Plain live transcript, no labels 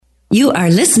You are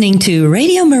listening to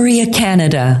Radio Maria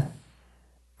Canada.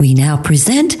 We now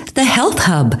present the Health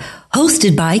Hub,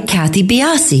 hosted by Kathy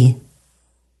Biasi.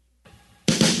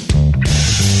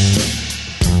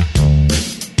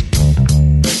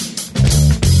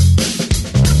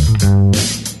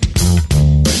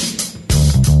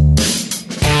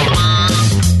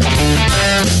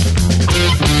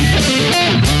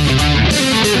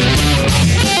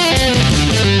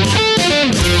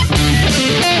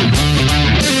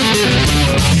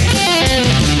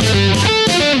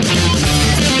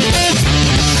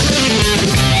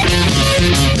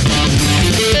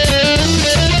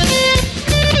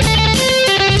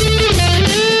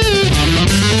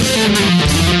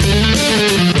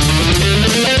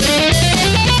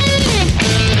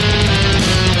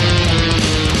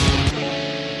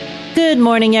 Good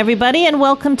morning, everybody, and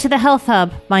welcome to the Health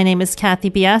Hub. My name is Kathy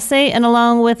Biasi, and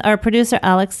along with our producer,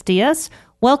 Alex Diaz,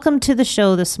 welcome to the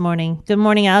show this morning. Good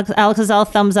morning, Alex. Alex is all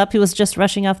thumbs up. He was just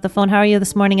rushing off the phone. How are you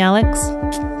this morning, Alex?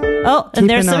 Oh, and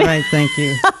there's some... all right, thank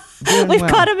you. We've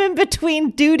caught him in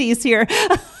between duties here.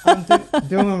 I'm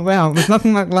doing well. There's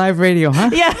nothing like live radio, huh?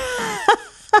 Yeah.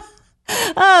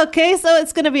 Okay, so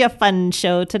it's going to be a fun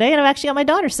show today, and I've actually got my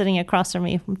daughter sitting across from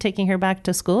me. I'm taking her back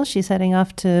to school. She's heading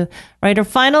off to write her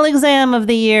final exam of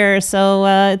the year, so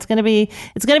it's going to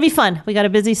be fun. We got a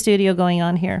busy studio going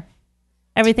on here.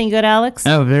 Everything good, Alex?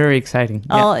 Oh, very exciting.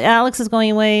 Yeah. Alex is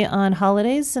going away on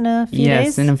holidays in a few days?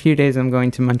 Yes, in a few days I'm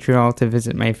going to Montreal to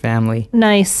visit my family.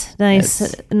 Nice.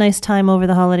 Yes. Nice time over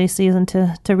the holiday season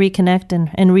to reconnect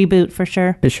and reboot for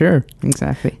sure. For sure,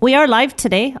 exactly. We are live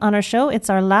today on our show. It's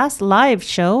our last live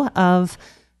show of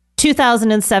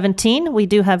 2017. We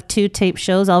do have 2 tape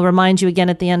shows. I'll remind you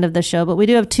again at the end of the show, but we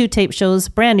do have 2 tape shows,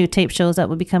 brand new tape shows that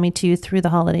will be coming to you through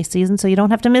the holiday season, so you don't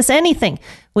have to miss anything.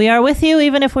 We are with you,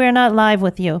 even if we are not live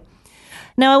with you.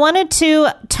 Now, I wanted to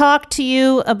talk to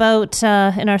you about,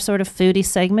 in our sort of foodie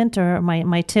segment, or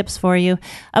my tips for you,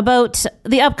 about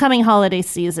the upcoming holiday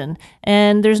season.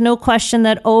 And there's no question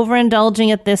that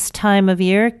overindulging at this time of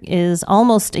year is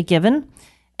almost a given.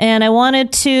 And I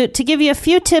wanted to give you a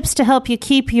few tips to help you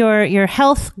keep your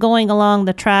health going along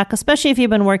the track, especially if you've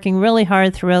been working really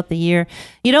hard throughout the year.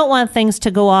 You don't want things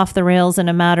to go off the rails in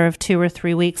a matter of 2 or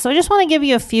 3 weeks. So I just want to give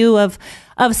you a few of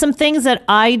some things that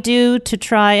I do to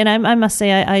try, and I must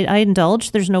say I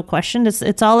indulge. There's no question.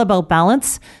 It's all about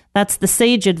balance. That's the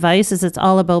sage advice, is it's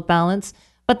all about balance.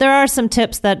 But there are some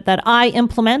tips that I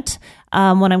implement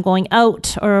when I'm going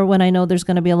out or when I know there's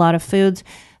going to be a lot of foods.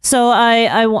 So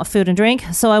I want food and drink.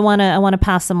 So I want to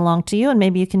pass them along to you, and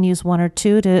maybe you can use 1 or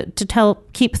 2 to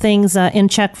keep things in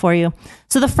check for you.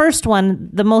 So the first one,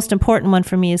 the most important one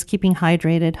for me, is keeping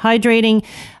hydrated. Hydrating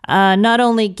not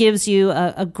only gives you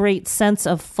a great sense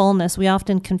of fullness. We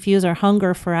often confuse our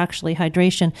hunger for actually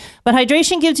hydration, but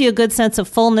hydration gives you a good sense of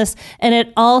fullness, and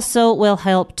it also will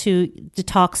help to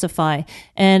detoxify.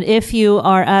 And if you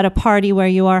are at a party where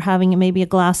you are having maybe a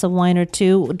glass of wine or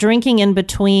 2, drinking in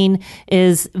between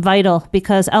is vital,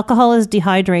 because alcohol is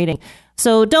dehydrating.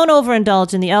 So don't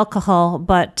overindulge in the alcohol,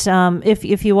 but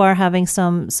if you are having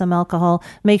some alcohol,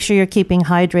 make sure you're keeping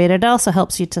hydrated. It also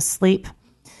helps you to sleep.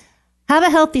 Have a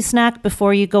healthy snack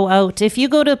before you go out. If you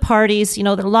go to parties, there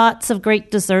are lots of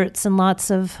great desserts and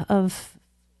lots of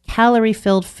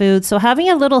calorie-filled food. So having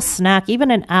a little snack, even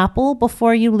an apple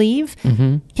before you leave,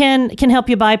 can help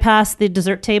you bypass the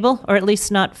dessert table, or at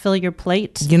least not fill your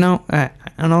plate.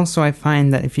 And also I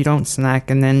find that if you don't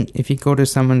snack, and then if you go to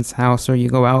someone's house or you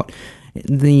go out,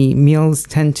 the meals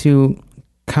tend to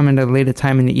come at a later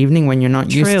time in the evening when you're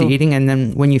not used to eating, and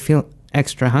then when you feel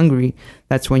extra hungry,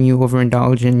 that's when you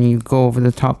overindulge and you go over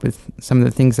the top with some of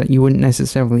the things that you wouldn't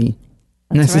necessarily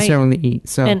eat.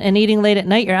 So and eating late at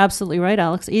night, you're absolutely right,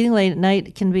 Alex. Eating late at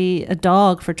night can be a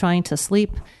dog for trying to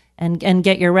sleep and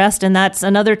get your rest. And that's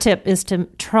another tip, is to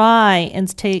try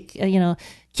and take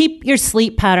keep your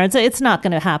sleep patterns. It's not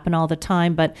going to happen all the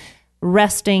time, but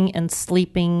resting and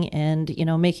sleeping and,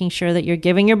 making sure that you're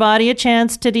giving your body a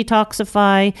chance to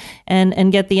detoxify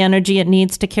and get the energy it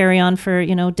needs to carry on for,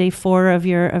 day 4 of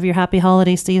your happy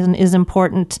holiday season is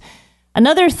important.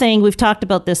 Another thing, we've talked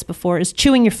about this before, is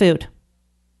chewing your food.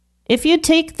 If you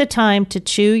take the time to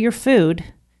chew your food,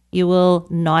 you will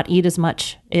not eat as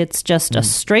much. It's just a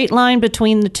straight line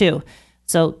between the two.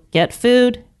 So get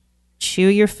food, chew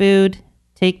your food,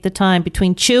 take the time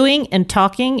between chewing and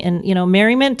talking and,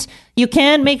 merriment. You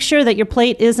can make sure that your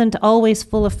plate isn't always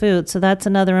full of food. So that's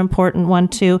another important one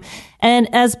too. And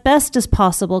as best as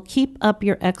possible, keep up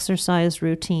your exercise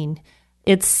routine.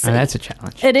 That's a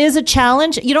challenge. It is a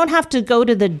challenge. You don't have to go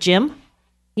to the gym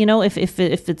You know, if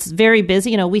it's very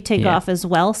busy, you know, we take off as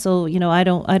well. So, you know, I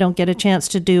don't get a chance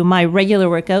to do my regular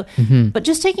workout, but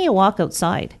just taking a walk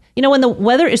outside. You know, when the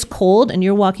weather is cold and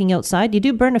you're walking outside, you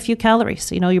do burn a few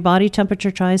calories. You know, your body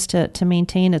temperature tries to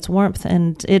maintain its warmth,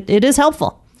 and it is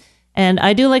helpful. And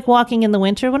I do like walking in the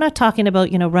winter. We're not talking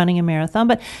about, you know, running a marathon,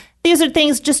 but these are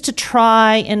things just to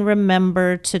try and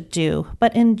remember to do.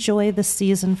 But enjoy the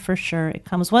season for sure. It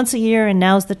comes once a year, and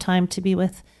now's the time to be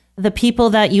with the people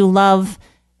that you love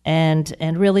and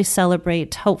really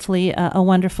celebrate, hopefully, a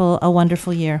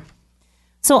wonderful year.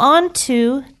 So on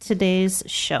to today's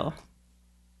show.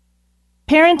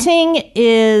 Parenting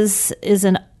is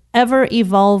an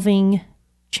ever-evolving,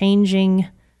 changing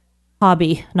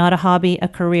hobby, not a hobby, a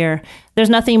career. There's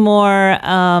nothing more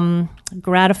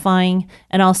gratifying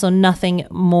and also nothing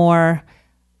more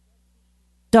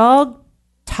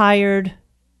dog-tired,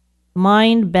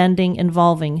 mind-bending,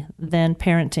 involving than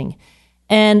parenting.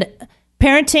 And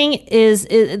parenting is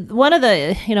one of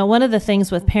the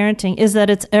things with parenting is that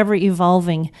it's ever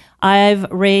evolving.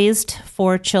 I've raised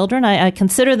 4 children. I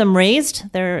consider them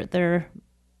raised. They're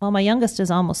my youngest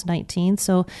is almost 19,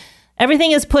 so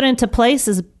everything is put into place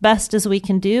as best as we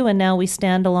can do, and now we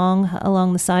stand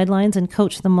along the sidelines and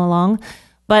coach them along.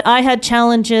 But I had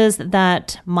challenges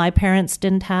that my parents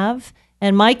didn't have,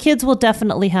 and my kids will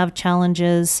definitely have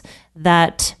challenges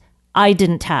that I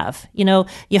didn't have. You know,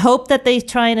 you hope that they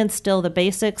try and instill the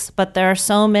basics, but there are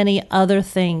so many other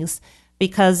things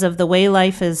because of the way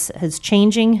life is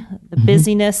changing, the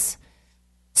busyness.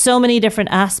 So many different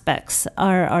aspects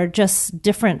are just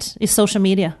different. Social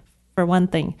media, for one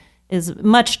thing, is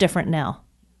much different now.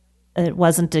 It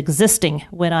wasn't existing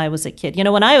when I was a kid. You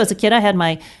know, when I was a kid, I had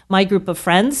my group of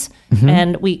friends,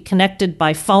 and we connected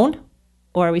by phone,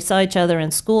 or we saw each other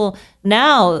in school.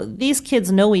 Now, these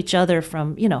kids know each other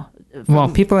from, you know, well,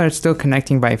 people are still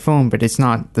connecting by phone, but it's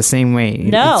not the same way.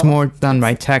 No. It's more done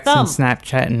by text and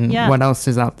Snapchat and what else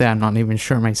is out there. I'm not even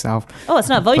sure myself. Oh, it's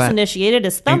not voice initiated,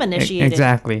 it's thumb initiated.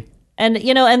 Exactly. And,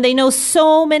 you know, and they know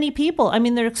so many people. I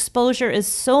mean, their exposure is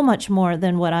so much more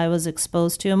than what I was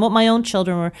exposed to. And what my own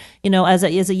children were, you know, as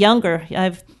a younger,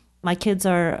 my kids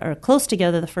are close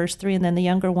together, the first 3, and then the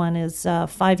younger one is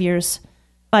 5 years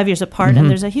apart. And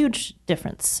there's a huge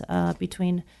difference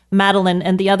between Madeline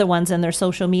and the other ones and their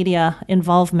social media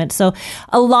involvement. So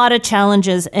a lot of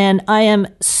challenges. And I am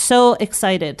so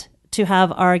excited to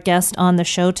have our guest on the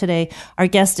show today. Our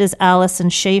guest is Allison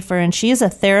Schaefer, and she is a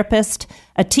therapist,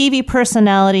 a TV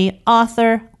personality,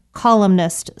 author,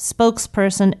 columnist,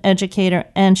 spokesperson, educator,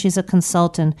 and she's a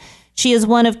consultant. She is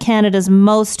one of Canada's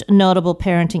most notable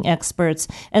parenting experts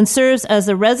and serves as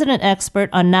a resident expert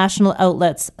on national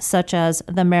outlets such as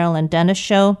The Marilyn Denis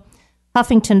Show,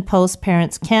 Huffington Post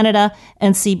Parents Canada,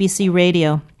 and CBC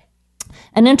Radio.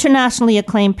 An internationally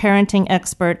acclaimed parenting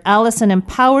expert, Allison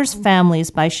empowers families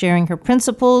by sharing her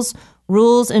principles,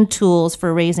 rules, and tools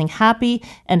for raising happy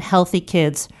and healthy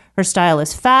kids. Her style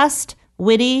is fast,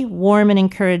 witty, warm, and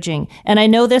encouraging. And I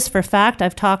know this for a fact.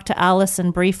 I've talked to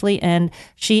Allison briefly, and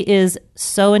she is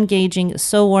so engaging,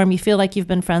 so warm. You feel like you've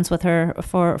been friends with her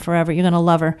for forever. You're going to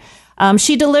love her.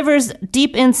 She delivers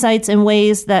deep insights in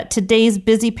ways that today's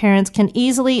busy parents can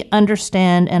easily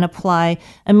understand and apply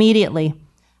immediately.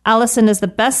 Allison is the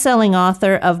best-selling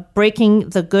author of Breaking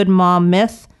the Good Mom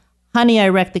Myth, Honey, I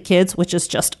Wrecked the Kids, which is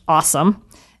just awesome,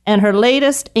 and her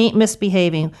latest, Ain't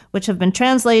Misbehaving, which have been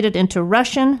translated into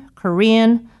Russian,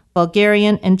 Korean,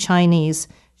 Bulgarian, and Chinese.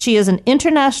 She is an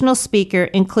international speaker,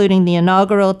 including the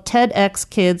inaugural TEDx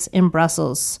Kids in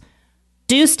Brussels.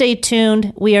 Do stay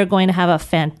tuned. We are going to have a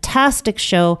fantastic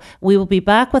show. We will be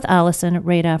back with Allison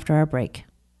right after our break.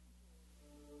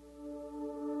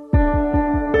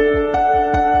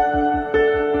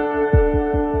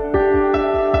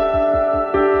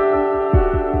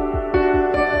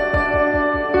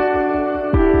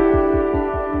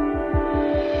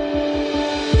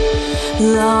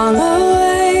 Long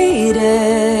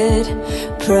awaited,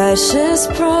 precious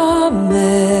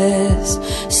promise,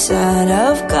 Son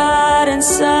of God and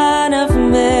Son of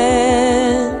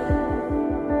Man.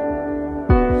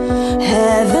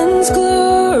 Heaven's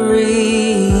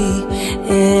glory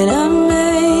in a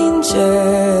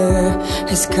manger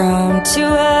has come to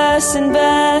us in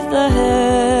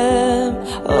Bethlehem.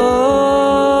 Oh,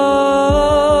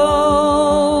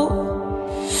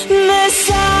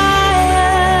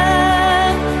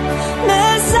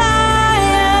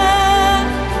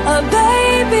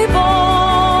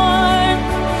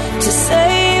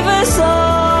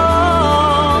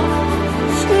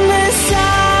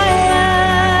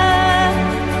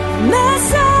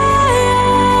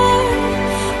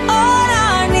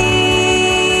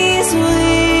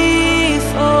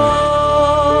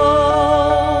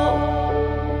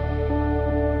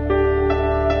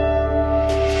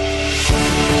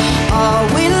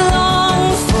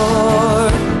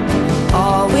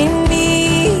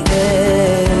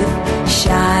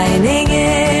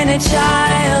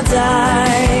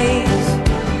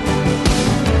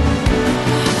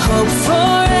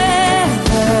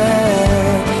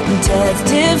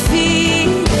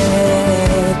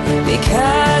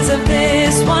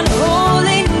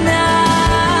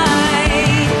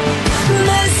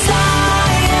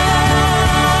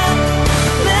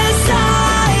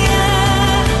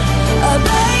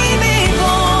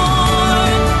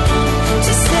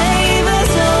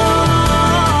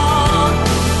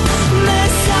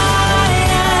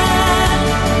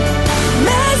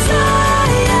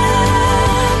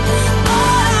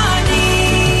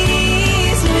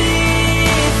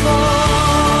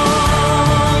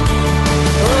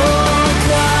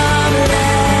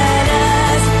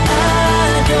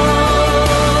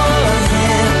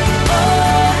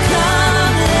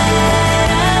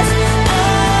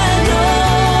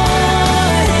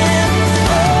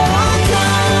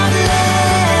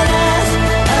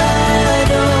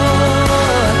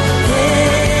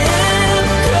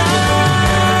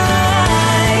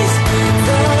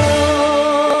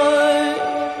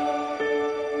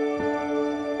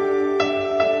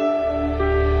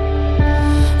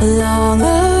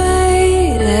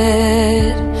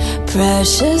 long-awaited,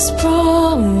 precious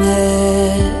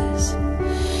promise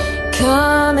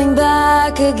coming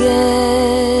back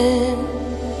again.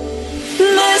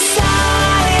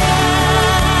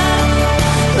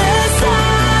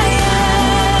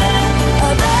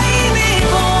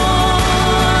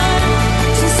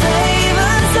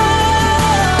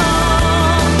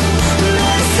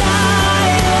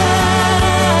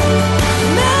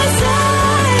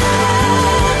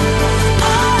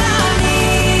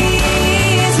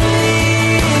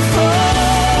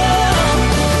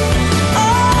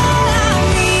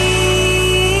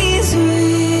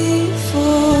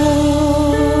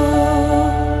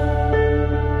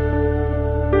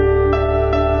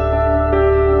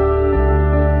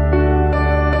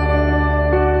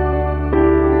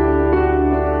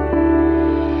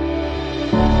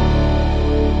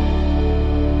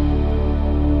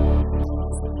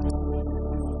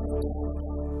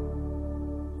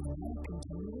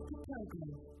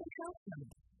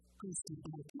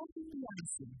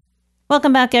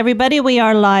 Welcome back, everybody. We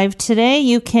are live today.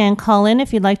 You can call in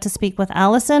if you'd like to speak with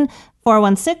Allison,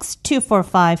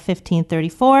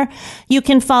 416-245-1534. You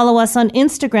can follow us on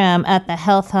Instagram at the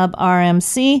Health Hub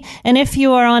RMC. And if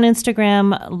you are on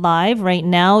Instagram live right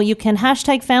now, you can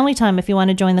hashtag Family Time if you want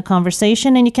to join the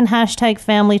conversation. And you can hashtag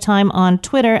Family Time on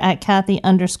Twitter at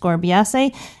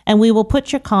Kathy_Biase. And we will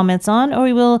put your comments on, or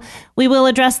we will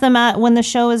address them when the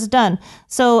show is done.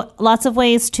 So lots of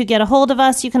ways to get a hold of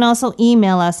us. You can also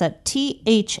email us at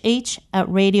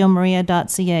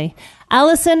thh@radiomaria.ca.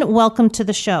 Allison, welcome to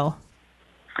the show.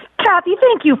 Kathy,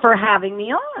 thank you for having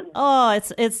me on. Oh,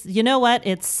 it's you know what?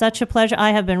 It's such a pleasure.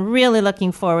 I have been really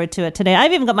looking forward to it today.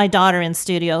 I've even got my daughter in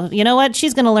studio. You know what?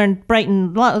 She's going to learn bright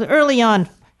and early on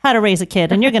how to raise a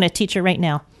kid, and you're going to teach her right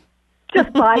now.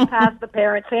 Just bypass the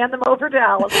parents, hand them over to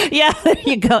Allison. Yeah, there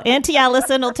you go. Auntie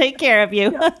Allison will take care of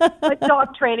you. Like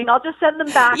dog training. I'll just send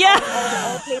them back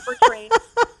all paper trained.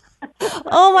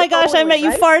 Oh my gosh, I met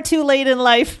you far too late in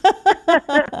life.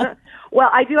 Well,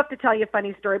 I do have to tell you a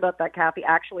funny story about that, Kathy.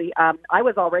 Actually, I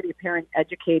was already a parent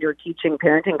educator teaching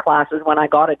parenting classes when I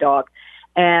got a dog.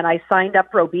 And I signed up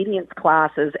for obedience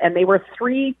classes, and they were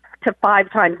 3 to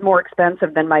 5 times more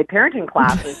expensive than my parenting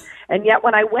classes. And yet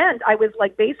when I went, I was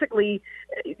like basically,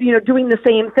 doing the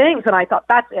same things. And I thought,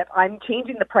 that's it. I'm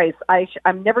changing the price.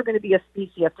 I'm never going to be a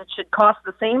speciesist. It should cost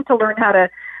the same to learn how to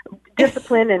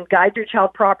discipline and guide your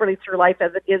child properly through life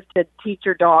as it is to teach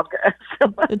your dog.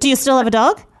 Do you still have a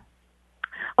dog?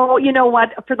 Oh, you know what?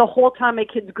 For the whole time my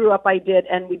kids grew up, I did,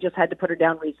 and we just had to put her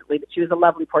down recently. But she was a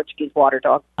lovely Portuguese water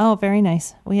dog. Oh, very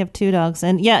nice. We have 2 dogs,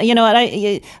 and yeah, you know what?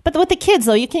 But with the kids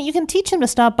though, you can teach them to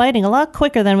stop biting a lot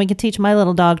quicker than we can teach my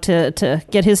little dog to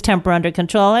get his temper under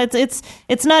control.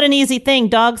 It's not an easy thing.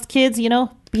 Dogs, kids,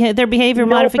 their behavior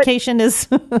modification is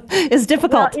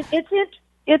difficult. Well,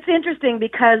 it's interesting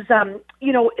because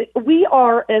we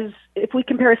are, as if we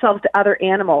compare ourselves to other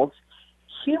animals,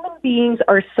 human beings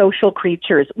are social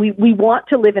creatures. We want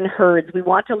to live in herds. We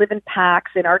want to live in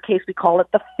packs. In our case, we call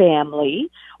it the family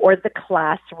or the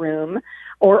classroom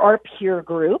or our peer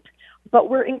group. But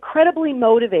we're incredibly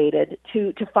motivated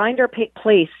to find our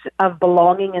place of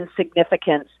belonging and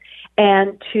significance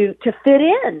and to fit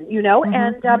in, Mm-hmm.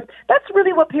 And that's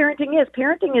really what parenting is.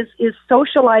 Parenting is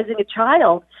socializing a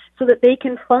child so that they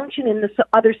can function in the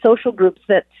other social groups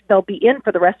that they'll be in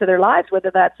for the rest of their lives, whether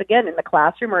that's, again, in the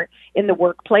classroom or in the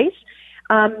workplace.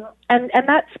 And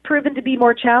that's proven to be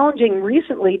more challenging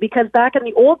recently because back in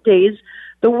the old days,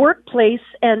 the workplace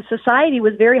and society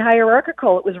was very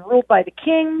hierarchical. It was ruled by the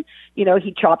king. He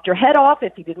chopped your head off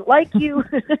if he didn't like you.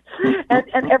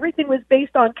 and everything was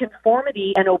based on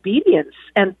conformity and obedience.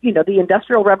 And, the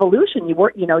Industrial Revolution, you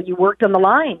worked on the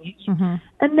line. Mm-hmm.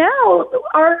 And now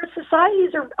our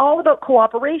societies are all about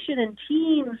cooperation and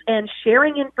teams and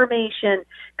sharing information,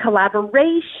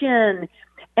 collaboration,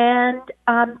 and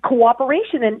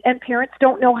cooperation. And parents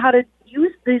don't know how to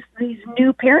use these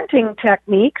new parenting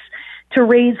techniques to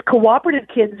raise cooperative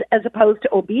kids as opposed to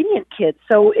obedient kids.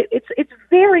 So it's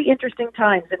very interesting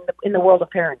times in the world of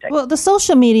parenting. Well, the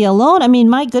social media alone, I mean,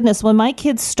 my goodness, when my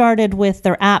kids started with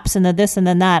their apps and the this and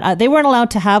then that, they weren't allowed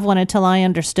to have one until I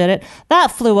understood it.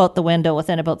 That flew out the window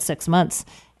within about 6 months.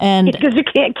 And because you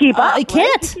can't keep up. You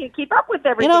can't. Right? You can't keep up with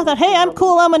everything. I thought, hey, I'm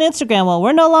cool. I'm on Instagram. Well,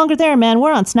 we're no longer there, man.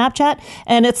 We're on Snapchat.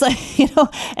 And it's like,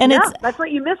 and that's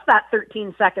what you missed that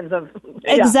 13 seconds of.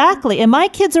 Yeah. Exactly. And my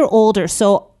kids are older,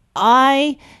 so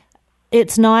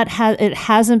it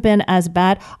hasn't been as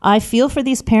bad. I feel for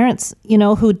these parents,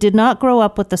 who did not grow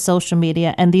up with the social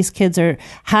media, and these kids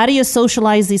how do you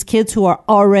socialize these kids who are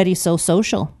already so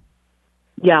social?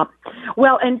 Yeah.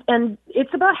 Well, and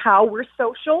it's about how we're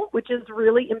social, which is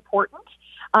really important.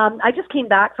 I just came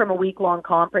back from a week-long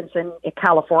conference in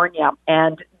California,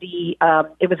 and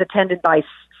it was attended by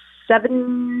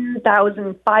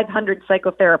 7,500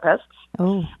 psychotherapists.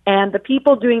 Oh. And the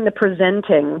people doing the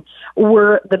presenting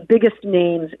were the biggest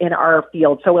names in our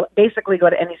field. So we'll basically go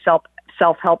to any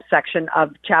self-help section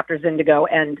of Chapters Indigo,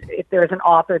 and if there's an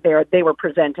author there, they were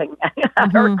presenting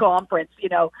at our conference,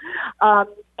 and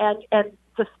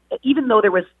just, even though there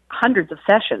was hundreds of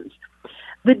sessions,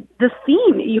 the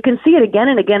theme, you can see it again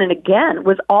and again and again,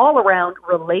 was all around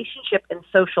relationship and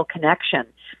social connection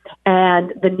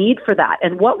and the need for that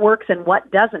and what works and what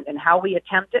doesn't and how we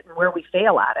attempt it and where we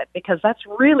fail at it, because that's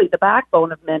really the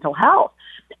backbone of mental health.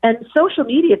 And social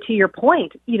media, to your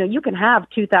point, you can have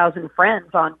 2,000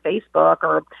 friends on Facebook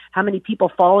or how many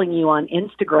people following you on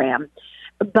Instagram,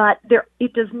 but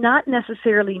it does not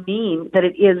necessarily mean that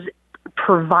it is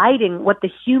providing what the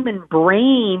human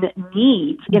brain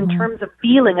needs in terms of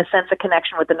feeling a sense of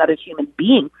connection with another human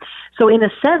being. So in a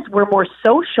sense, we're more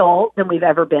social than we've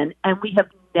ever been, and we have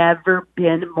never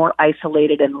been more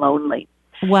isolated and lonely.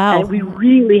 Wow. And we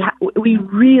really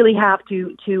have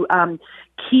to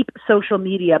keep social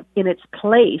media in its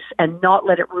place and not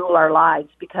let it rule our lives,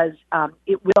 because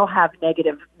it will have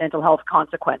negative mental health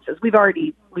consequences. We've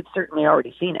certainly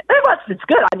already seen it. It's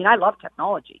good. I mean, I love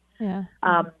technology. Yeah.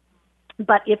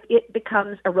 But if it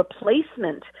becomes a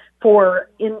replacement for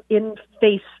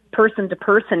in-face,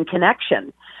 person-to-person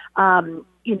connection,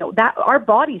 that our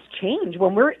bodies change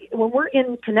when we're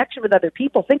in connection with other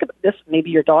people. Think about this. Maybe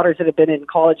your daughters that have been in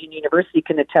college and university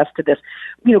can attest to this.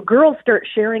 Girls start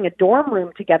sharing a dorm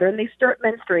room together and they start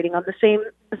menstruating on the same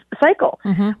cycle.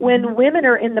 When women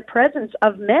are in the presence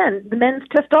of men, the men's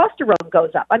testosterone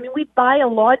goes up. I mean, we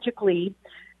biologically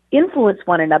influence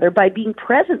one another by being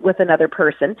present with another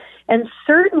person. And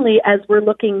certainly, as we're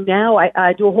looking now,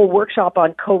 I do a whole workshop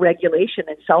on co-regulation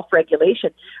and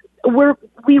self-regulation.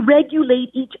 We regulate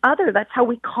each other. That's how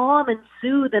we calm and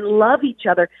soothe and love each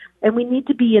other. And we need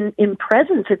to be in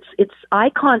presence. It's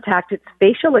eye contact, it's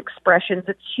facial expressions,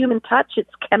 it's human touch,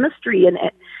 it's chemistry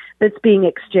that's being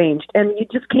exchanged. And you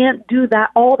just can't do that.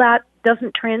 All that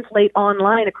doesn't translate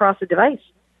online across a device.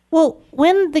 Well,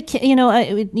 when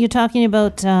you're talking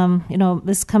about,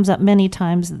 this comes up many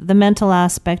times, the mental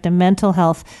aspect of mental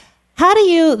health. How do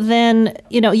you then,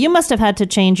 you must have had to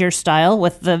change your style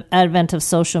with the advent of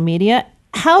social media.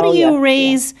 How do you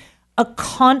raise a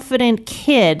confident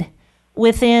kid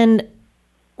within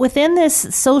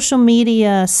this social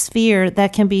media sphere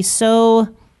that can be so,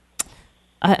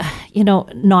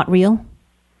 not real?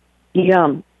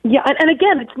 Yeah. Yeah, and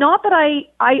again, it's not that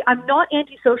I'm not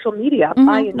anti-social media.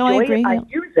 I enjoy it. I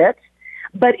use it,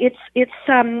 but it's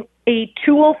a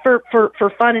tool for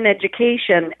fun and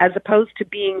education as opposed to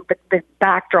being the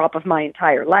backdrop of my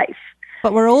entire life.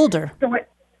 But we're older.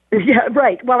 Yeah,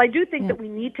 right. Well, I do think that we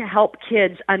need to help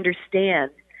kids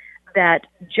understand that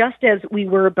just as we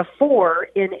were before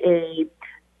in a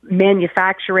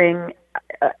manufacturing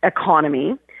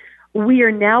economy, we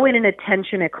are now in an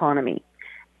attention economy.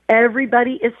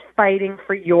 Everybody is fighting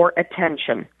for your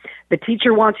attention. The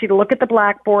teacher wants you to look at the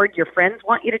blackboard. Your friends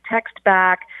want you to text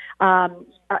back.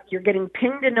 You're getting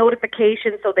pinged a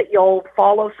notification so that you'll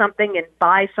follow something and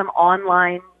buy some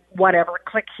online whatever,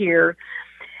 click here.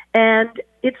 And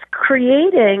it's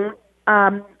creating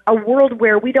a world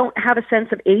where we don't have a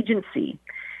sense of agency.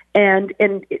 And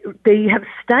they have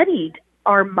studied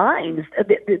our minds.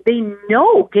 They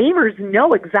know, gamers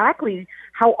know exactly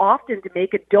how often to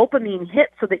make a dopamine hit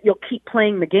so that you'll keep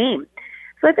playing the game.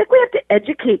 So I think we have to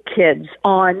educate kids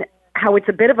on how it's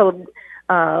a bit of a,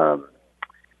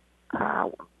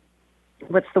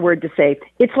 what's the word to say?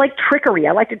 It's like trickery.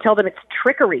 I like to tell them it's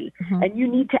trickery, and you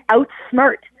need to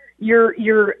outsmart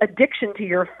your addiction to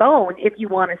your phone if you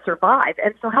want to survive.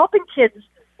 And so helping kids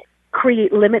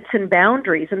create limits and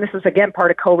boundaries, and this is, again,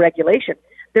 part of co-regulation.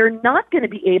 They're not going to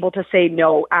be able to say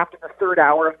no after the third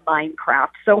hour of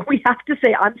Minecraft. So we have to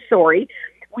say, I'm sorry,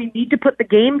 we need to put the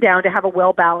game down to have a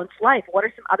well-balanced life. What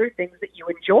are some other things that you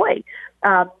enjoy?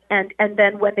 And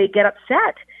then when they get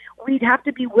upset, we'd have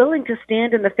to be willing to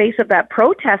stand in the face of that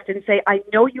protest and say, I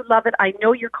know you love it. I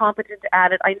know you're competent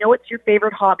at it. I know it's your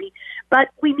favorite hobby, but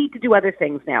we need to do other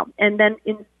things now. And then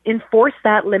enforce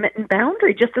that limit and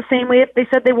boundary, just the same way if they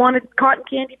said they wanted cotton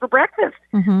candy for breakfast.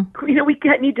 We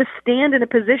need to stand in a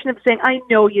position of saying, I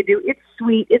know you do. It's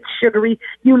sweet. It's sugary.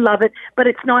 You love it, but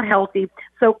it's not healthy.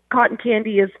 So cotton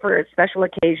candy is for special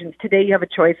occasions. Today you have a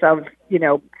choice of,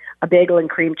 a bagel and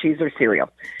cream cheese or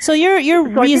cereal. So you're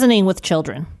reasoning with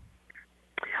children.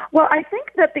 Well, I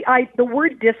think that the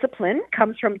word discipline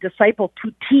comes from disciple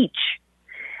to teach.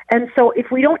 And so if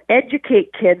we don't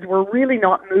educate kids, we're really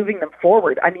not moving them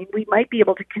forward. I mean, we might be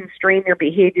able to constrain their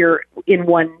behavior in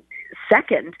 1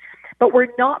 second, but we're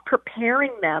not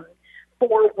preparing them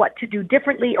for what to do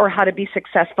differently or how to be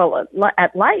successful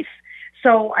at life.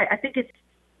 So I think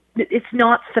it's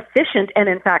not sufficient and,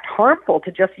 in fact, harmful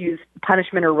to just use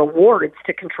punishment or rewards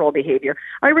to control behavior.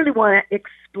 I really want to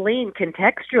explain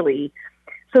contextually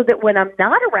so that when I'm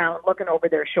not around looking over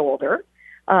their shoulder,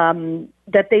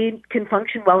 that they can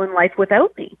function well in life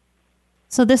without me.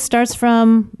 So this starts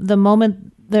from the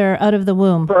moment they're out of the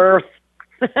womb. Birth.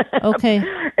 Okay.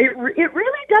 It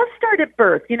really does start at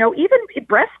birth. You know, even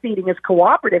breastfeeding is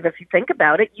cooperative if you think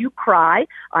about it. You cry,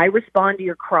 I respond to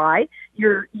your cry.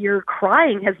 Your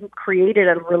crying has created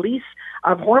a release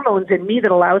of hormones in me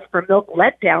that allows for milk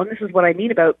letdown. This is what I mean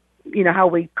about, you know, how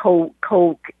we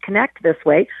co-connect this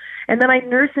way. And then I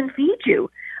nurse and feed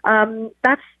you.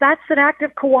 That's an act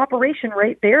of cooperation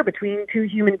right there between two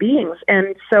human beings.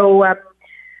 And so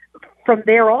from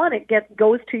there on,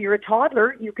 goes to you're a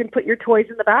toddler. You can put your toys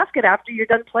in the basket after you're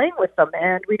done playing with them,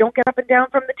 and we don't get up and down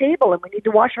from the table, and we need to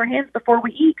wash our hands before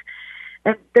we eat.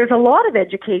 And there's a lot of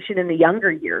education in the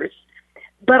younger years.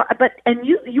 But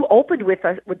you opened with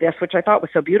this, which I thought was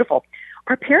so beautiful.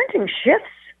 Our parenting shifts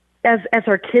as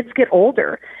our kids get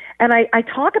older. And I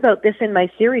talk about this in my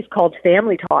series called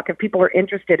Family Talk. If people are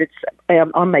interested, it's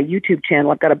on my YouTube channel.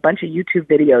 I've got a bunch of YouTube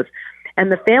videos. And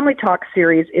the Family Talk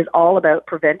series is all about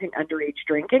preventing underage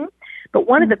drinking. But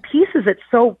one of the pieces that's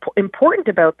so important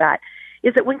about that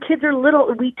is that when kids are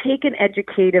little, we take an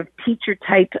educative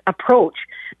teacher-type approach.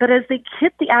 But as they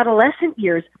hit the adolescent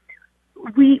years,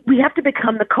 we have to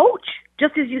become the coach,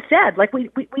 just as you said. Like we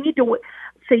need to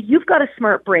say, you've got a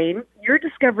smart brain. You're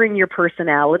discovering your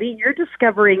personality. You're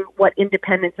discovering what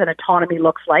independence and autonomy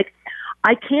looks like.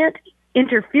 I can't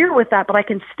interfere with that, but I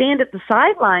can stand at the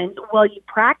sidelines while you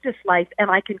practice life, and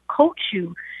I can coach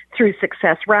you through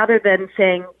success rather than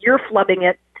saying, you're flubbing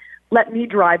it, let me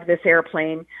drive this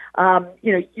airplane,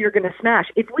 you're going to smash.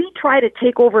 If we try to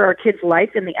take over our kids'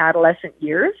 life in the adolescent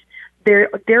years,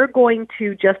 they're going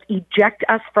to just eject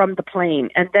us from the plane,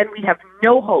 and then we have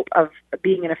no hope of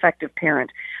being an effective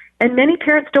parent. And many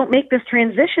parents don't make this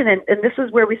transition, and this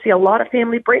is where we see a lot of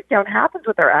family breakdown happens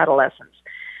with our adolescents.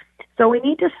 So we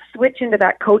need to switch into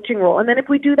that coaching role. And then if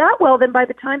we do that well, then by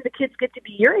the time the kids get to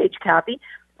be your age, Kathy,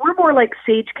 we're more like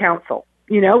sage counsel,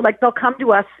 like they'll come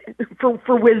to us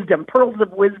for wisdom, pearls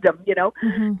of wisdom,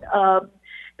 Mm-hmm.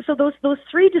 So those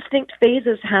 3 distinct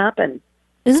phases happen.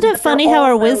 Isn't it funny how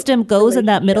our wisdom goes in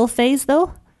that middle phase,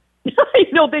 though?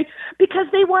 Because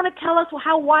they want to tell us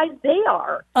how wise they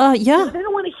are. Yeah. They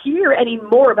don't want to hear any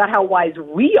more about how wise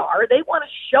we are. They want to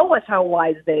show us how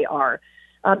wise they are.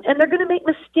 And they're going to make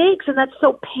mistakes, and that's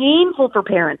so painful for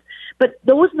parents. But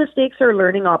those mistakes are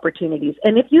learning opportunities.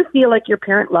 And if you feel like your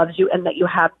parent loves you and that you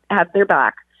have their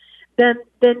back, then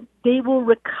they will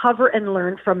recover and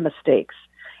learn from mistakes.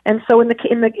 And so in the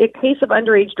case of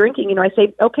underage drinking, I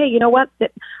say, okay, you know what?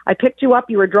 I picked you up.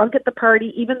 You were drunk at the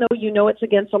party, even though it's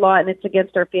against the law and it's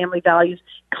against our family values.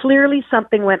 Clearly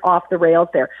something went off the rails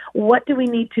there. What do we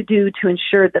need to do to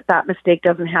ensure that mistake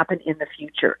doesn't happen in the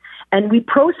future? And we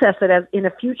process it as in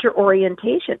a future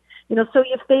orientation. So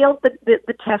you failed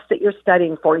the test that you're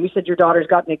studying for. You said your daughter's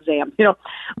got an exam. You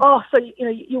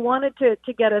wanted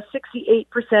to get a 68%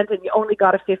 and you only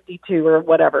got a 52 or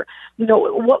whatever.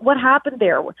 What happened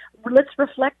there? Let's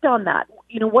reflect on that.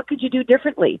 What could you do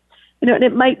differently? And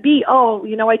it might be,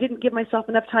 I didn't give myself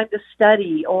enough time to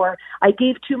study, or I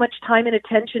gave too much time and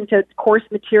attention to course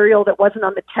material that wasn't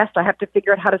on the test. I have to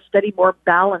figure out how to study more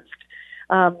balanced.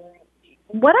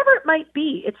 Whatever it might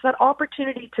be, it's that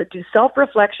opportunity to do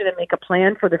self-reflection and make a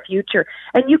plan for the future.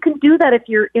 And you can do that if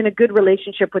you're in a good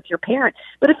relationship with your parent.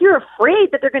 But if you're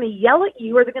afraid that they're going to yell at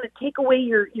you or they're going to take away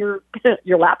your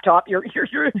laptop, your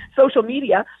social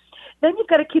media, then you've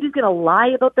got a kid who's going to lie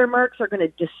about their marks or going to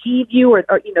deceive you or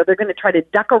they're going to try to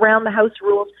duck around the house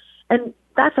rules. And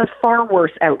that's a far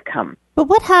worse outcome. But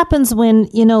what happens when,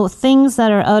 things that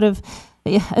are out of,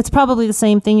 it's probably the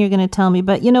same thing you're going to tell me,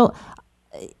 but,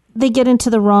 they get into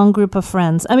the wrong group of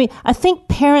friends. I mean, I think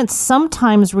parents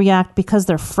sometimes react because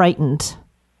they're frightened.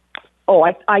 Oh,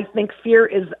 I think fear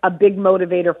is a big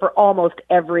motivator for almost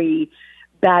every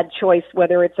bad choice,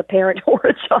 whether it's a parent or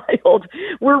a child.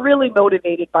 We're really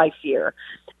motivated by fear.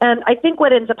 And I think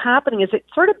what ends up happening is it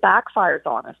sort of backfires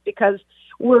on us because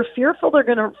we're fearful they're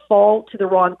going to fall to the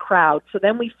wrong crowd. So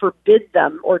then we forbid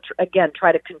them or,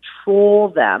 try to control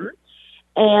them.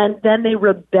 And then they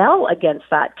rebel against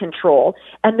that control,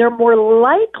 and they're more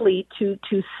likely to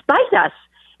spite us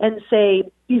and say,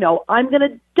 I'm going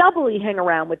to doubly hang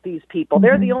around with these people. Mm-hmm.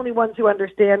 They're the only ones who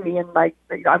understand me, and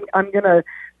I'm going to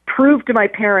prove to my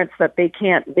parents that they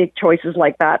can't make choices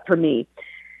like that for me.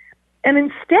 And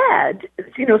instead,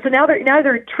 so now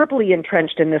they're triply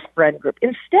entrenched in this friend group.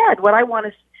 Instead, what I want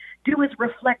to do is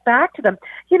reflect back to them.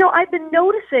 I've been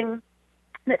noticing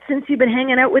that since you've been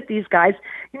hanging out with these guys,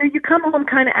 you come home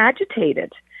kind of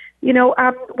agitated.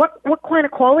 What kind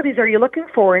of qualities are you looking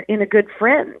for in a good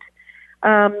friend?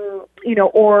 You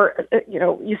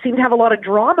seem to have a lot of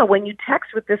drama when you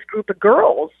text with this group of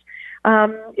girls.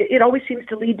 It always seems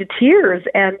to lead to tears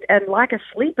and lack of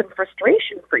sleep and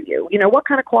frustration for you. What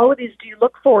kind of qualities do you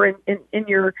look for in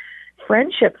your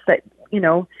friendships that,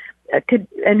 could,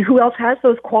 and who else has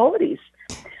those qualities?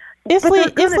 If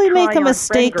we make a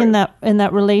mistake in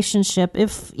that relationship,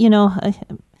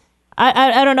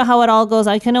 I don't know how it all goes.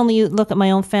 I can only look at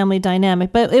my own family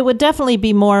dynamic, but it would definitely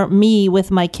be more me with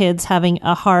my kids having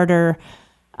a harder,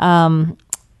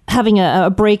 having a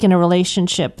break in a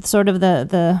relationship. Sort of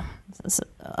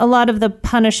a lot of the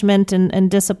punishment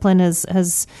and discipline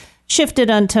has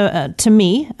shifted onto to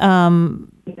me,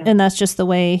 and that's just the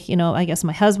way I guess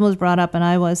my husband was brought up and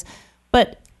I was.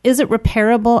 But is it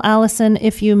repairable, Allison,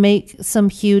 if you make some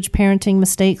huge parenting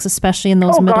mistakes, especially in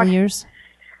those middle years?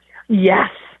 Yes.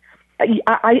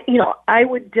 I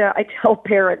tell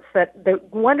parents that the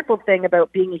wonderful thing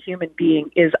about being a human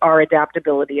being is our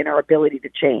adaptability and our ability to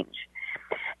change.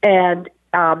 And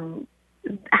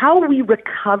how we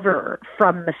recover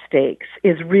from mistakes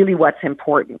is really what's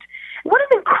important. What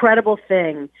an incredible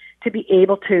thing to be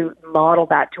able to model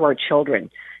that to our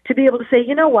children, to be able to say,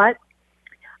 you know what?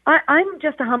 I'm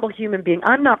just a humble human being.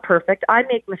 I'm not perfect. I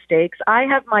make mistakes. I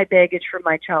have my baggage from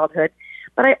my childhood.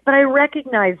 But I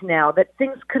recognize now that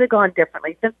things could have gone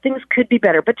differently, that things could be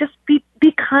better. But just be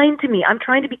kind to me. I'm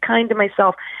trying to be kind to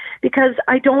myself because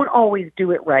I don't always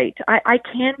do it right. I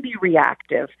can be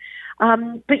reactive.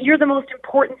 But you're the most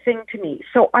important thing to me.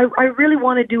 So I really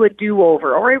want to do a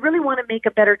do-over, or I really want to make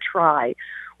a better try,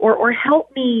 or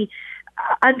help me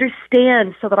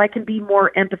understand so that I can be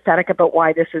more empathetic about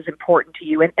why this is important to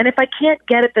you. And if I can't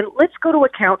get it, then let's go to a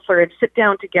counselor and sit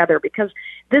down together, because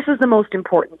this is the most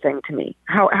important thing to me,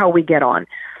 how we get on.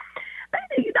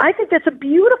 I think that's a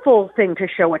beautiful thing to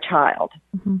show a child.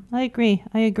 Mm-hmm. I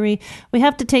agree. We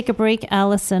have to take a break,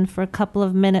 Allison, for a couple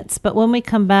of minutes. But when we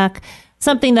come back,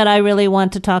 something that I really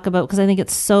want to talk about, because I think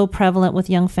it's so prevalent with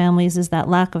young families, is that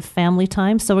lack of family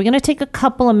time. So we're going to take a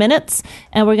couple of minutes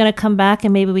and we're going to come back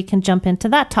and maybe we can jump into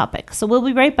that topic. So we'll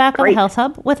be right back on the Health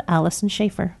Hub with Allison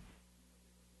Schaefer.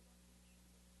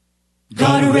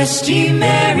 God rest ye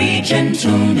merry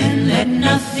gentlemen, let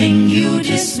nothing you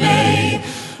dismay.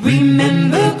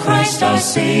 Remember Christ our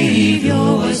Savior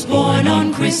was born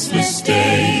on Christmas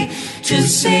Day to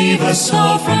save us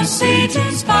all from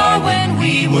Satan's power when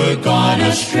we were gone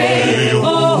astray.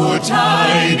 Oh,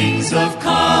 tidings of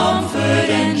comfort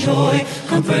and joy,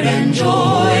 comfort and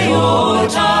joy. Oh,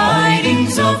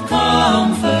 tidings of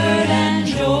comfort and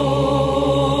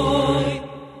joy.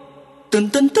 Dun,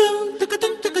 dun, dun.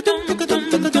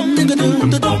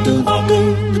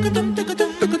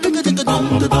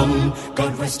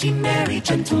 God rest ye merry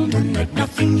gentlemen, let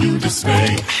nothing you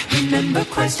dismay. Remember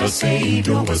Christ our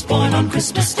Savior was born on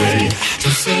Christmas Day to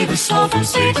save us all from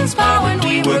Satan's power when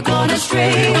we were gone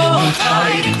astray. Oh,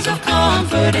 tidings of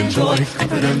comfort and joy,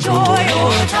 comfort and joy.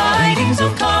 Oh, tidings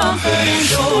of comfort and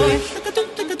joy.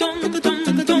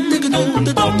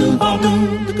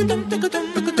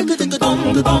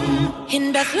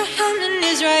 In Bethlehem in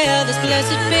Israel, this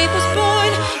blessed babe was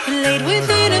born, and laid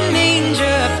within a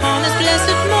manger upon this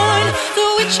blessed morn. The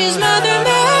witch's mother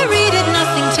Mary did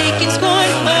nothing take in scorn.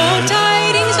 Oh,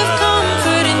 tidings of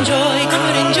comfort and joy,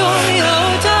 comfort and joy.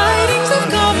 Oh, tidings of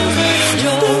comfort and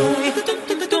joy.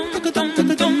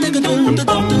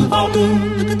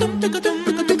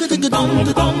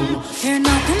 Fear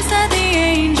nothing, said the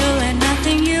angel, and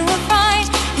nothing you will find.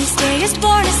 This day is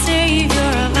born a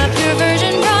Savior of a pure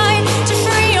virgin bride, to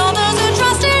free all those who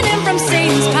trust in Him from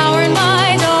Satan's power and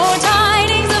might. Oh,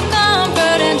 tidings of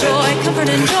comfort and joy, comfort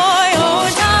and joy. Oh,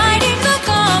 tidings of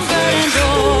comfort and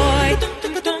joy.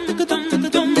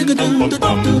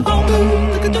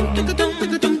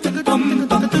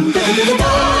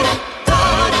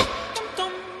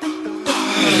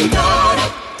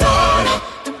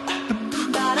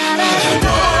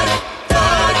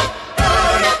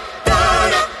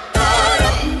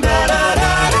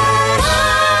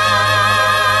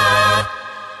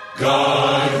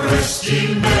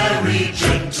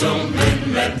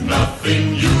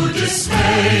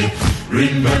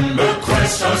 Remember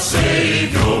Christ our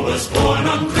Savior was born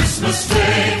on Christmas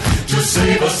Day to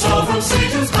save us all from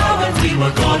Satan's power when we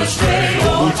were gone astray.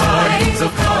 Oh, tidings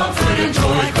of comfort and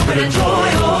joy, comfort and joy.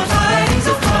 Oh, tidings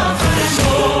of comfort and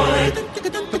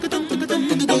joy.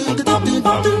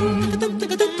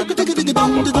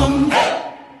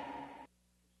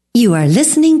 You are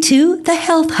listening to The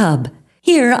Health Hub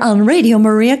here on Radio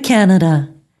Maria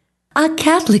Canada. A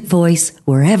Catholic voice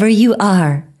wherever you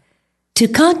are. To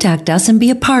contact us and be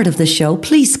a part of the show,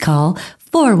 please call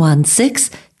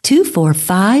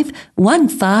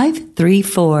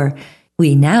 416-245-1534.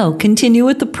 We now continue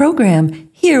with the program.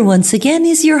 Here once again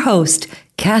is your host,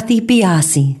 Kathy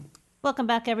Biasi. Welcome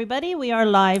back, everybody. We are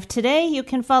live today. You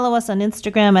can follow us on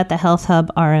Instagram at the Health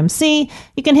Hub RMC.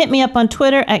 You can hit me up on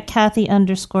Twitter at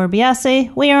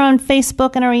Kathy_Biasi. We are on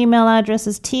Facebook, and our email address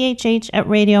is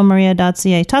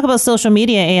thh@radiomaria.ca. Talk about social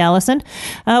media, Allison?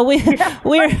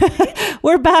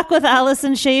 We're back with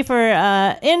Allison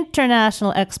Schaefer,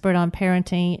 international expert on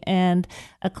parenting and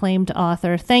acclaimed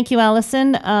author. Thank you,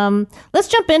 Allison. Let's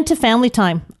jump into family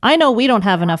time. I know we don't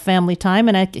have enough family time,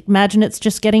 and I imagine it's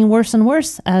just getting worse and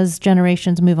worse as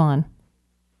generations move on.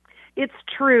 It's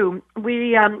true.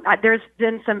 There's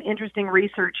been some interesting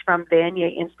research from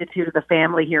Vanier Institute of the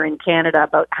Family here in Canada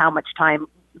about how much time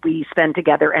we spend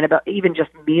together and about even just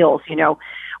meals. You know,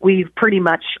 we've pretty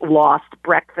much lost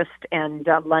breakfast and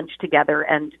lunch together,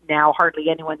 and now hardly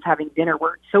anyone's having dinner.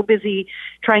 We're so busy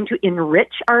trying to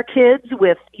enrich our kids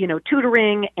with,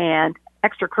 tutoring and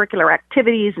extracurricular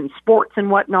activities and sports and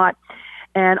whatnot.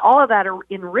 And all of that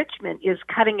enrichment is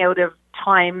cutting out of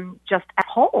time just at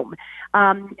home.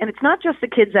 And it's not just the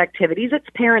kids' activities, it's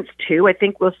parents too. I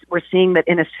think we're seeing that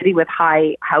in a city with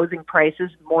high housing prices,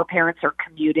 more parents are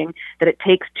commuting, that it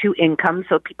takes two incomes,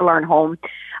 so people aren't home.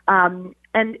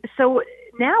 And so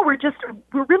now we're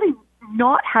really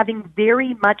not having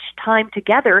very much time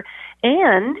together.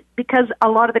 And because a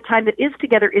lot of the time that is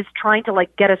together is trying to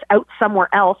get us out somewhere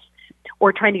else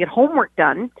or trying to get homework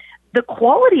done, the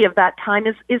quality of that time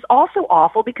is also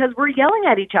awful because we're yelling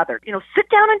at each other. Sit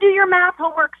down and do your math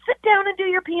homework. Sit down and do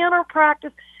your piano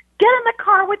practice. Get in the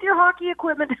car with your hockey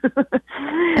equipment.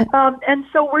 And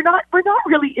so we're not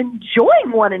really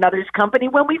enjoying one another's company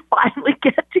when we finally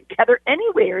get together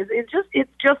anywhere. It's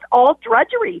just all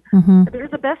drudgery. Mm-hmm.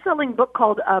 There's a best-selling book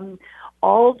called I'm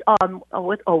going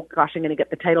to get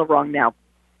the title wrong now.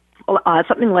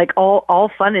 Something like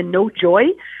all fun and no joy.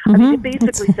 Mm-hmm. I mean, it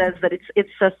basically says that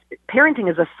parenting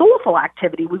is a soulful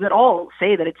activity. We would all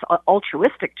say that it's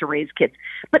altruistic to raise kids,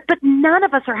 but none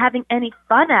of us are having any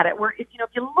fun at it. Where if you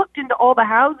looked into all the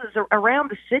houses around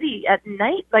the city at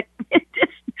night,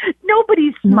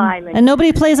 nobody's smiling, and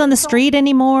nobody plays on the street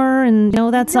anymore, and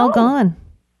that's all gone.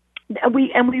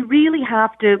 We really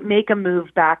have to make a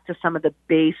move back to some of the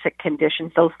basic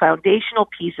conditions, those foundational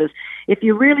pieces. If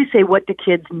you really say what do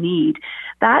kids need,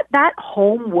 that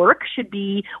homework should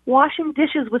be washing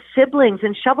dishes with siblings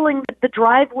and shoveling the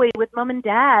driveway with mom and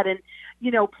dad, and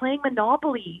playing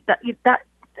Monopoly, that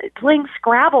playing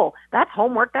Scrabble. That's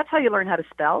homework. That's how you learn how to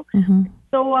spell. Mm-hmm.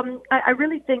 So I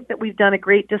really think that we've done a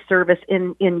great disservice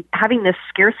in having this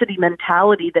scarcity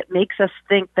mentality that makes us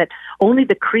think that only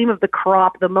the cream of the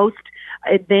crop, the most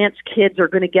advanced kids are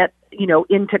going to get,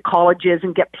 into colleges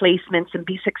and get placements and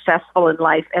be successful in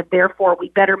life, and therefore we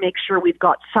better make sure we've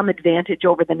got some advantage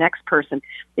over the next person.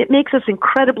 It makes us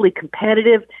incredibly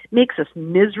competitive, makes us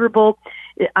miserable.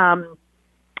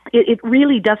 It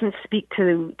really doesn't speak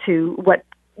to what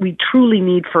we truly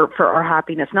need for our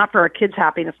happiness, not for our kids'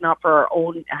 happiness, not for our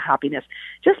own happiness.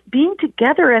 Just being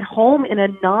together at home in a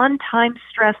non-time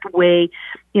stressed way,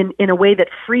 in a way that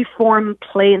free-form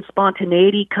play and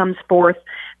spontaneity comes forth,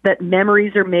 that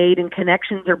memories are made and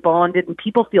connections are bonded and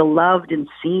people feel loved and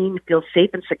seen, feel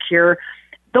safe and secure.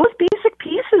 Those basic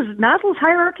pieces, Maslow's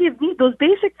hierarchy of needs, those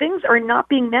basic things are not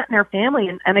being met in our family.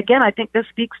 And again, I think this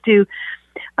speaks to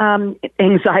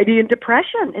anxiety and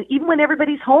depression. And even when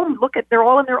everybody's home, they're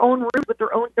all in their own rooms with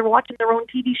they're watching their own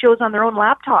TV shows on their own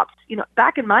laptops.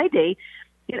 Back in my day,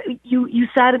 you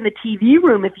sat in the TV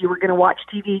room if you were going to watch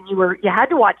TV, and you had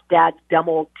to watch Dad's dumb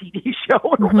old TV show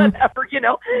or mm-hmm. whatever,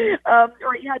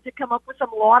 or you had to come up with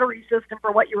some lottery system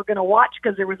for what you were going to watch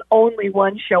because there was only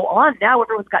one show on. Now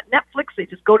everyone's got Netflix; they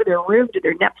just go to their room, do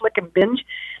their Netflix and binge.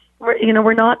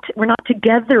 We're not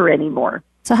together anymore.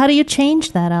 So how do you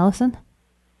change that, Allison?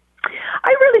 I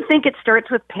really think it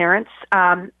starts with parents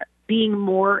being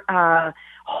more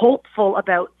hopeful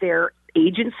about their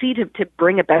agency to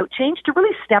bring about change, to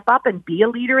really step up and be a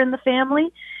leader in the family,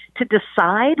 to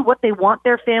decide what they want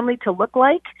their family to look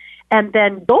like, and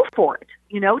then go for it,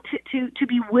 to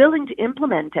be willing to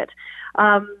implement it.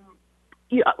 I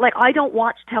don't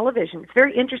watch television. It's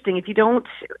very interesting.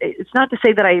 It's not to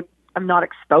say that I I'm not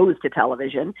exposed to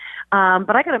television.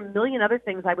 But I got a million other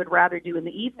things I would rather do in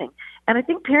the evening. And I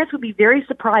think parents would be very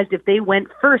surprised if they went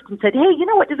first and said, hey, you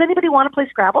know what, does anybody want to play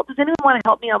Scrabble? Does anyone want to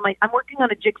help me out? I'm working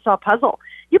on a jigsaw puzzle.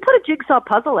 You put a jigsaw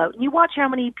puzzle out and you watch how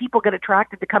many people get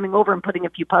attracted to coming over and putting a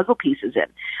few puzzle pieces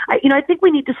in. I think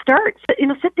we need to start,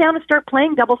 sit down and start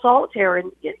playing double solitaire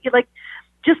and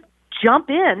just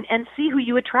jump in and see who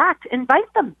you attract.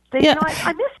 Invite them. Say,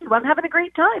 I miss you. I'm having a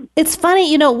great time. It's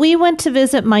funny, we went to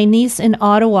visit my niece in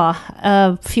Ottawa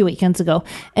a few weekends ago,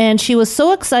 and she was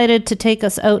so excited to take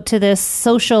us out to this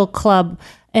social club.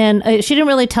 And she didn't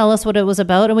really tell us what it was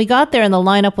about. And we got there and the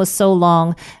lineup was so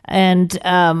long. And,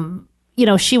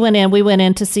 she went in, we went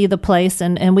in to see the place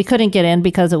and we couldn't get in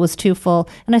because it was too full.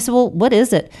 And I said, well, what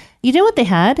is it? You know what they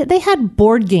had? They had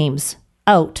board games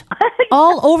out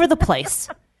all over the place.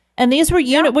 And these were,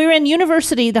 we were in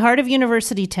university, the heart of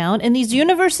university town, and these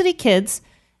university kids,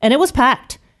 and it was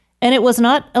packed. And it was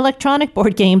not electronic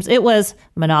board games. It was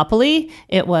Monopoly.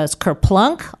 It was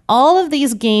Kerplunk. All of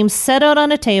these games set out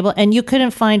on a table, and you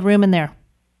couldn't find room in there.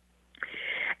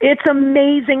 It's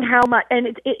amazing how much,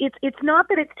 and it's not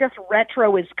that it's just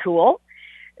retro is cool.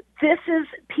 This is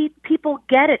people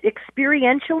get it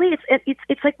experientially.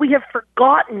 It's like we have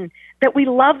forgotten that we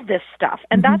love this stuff,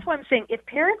 and that's why I'm saying if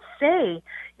parents say,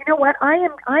 you know what, I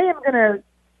am going to,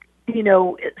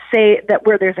 say that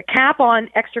where there's a cap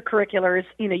on extracurriculars,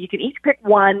 you can each pick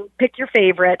one, pick your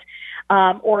favorite,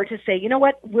 or to say, you know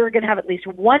what, we're going to have at least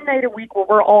one night a week where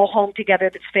we're all home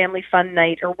together, this family fun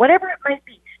night, or whatever it might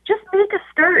be. Just make a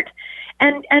start.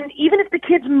 And even if the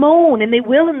kids moan, and they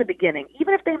will in the beginning,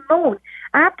 even if they moan,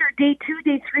 after day 2,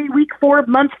 day 3, week 4,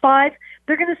 month 5,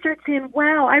 they're going to start saying,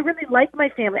 wow, I really like my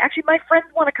family. Actually, my friends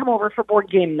want to come over for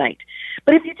board game night.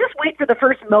 But if you just wait for the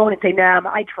first moan and say, nah,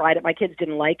 I tried it, my kids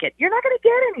didn't like it, you're not going to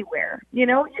get anywhere.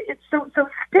 It's so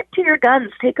stick to your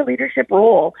guns, take a leadership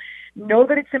role, know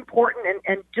that it's important,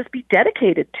 and just be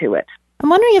dedicated to it. I'm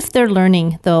wondering if they're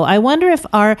learning, though. I wonder if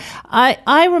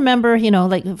I remember,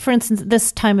 for instance,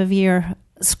 this time of year,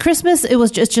 Christmas, it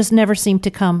just never seemed to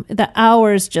come. The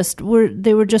hours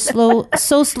they were just slow,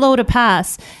 so slow to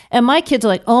pass. And my kids are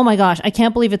like, oh my gosh, I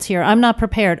can't believe it's here. I'm not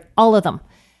prepared. All of them.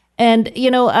 And,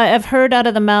 I've heard out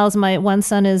of the mouths, my one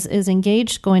son is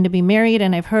engaged, going to be married.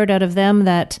 And I've heard out of them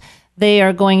that they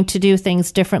are going to do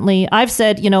things differently. I've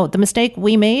said, the mistake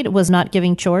we made was not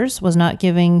giving chores, was not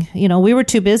giving, we were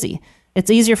too busy. It's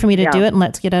easier for me to do it, and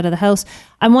let's get out of the house.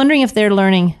 I'm wondering if they're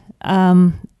learning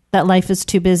that life is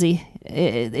too busy.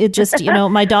 It just,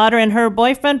 my daughter and her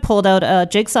boyfriend pulled out a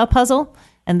jigsaw puzzle,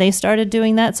 and they started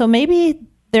doing that. So maybe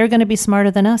they're going to be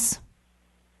smarter than us.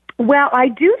 Well, I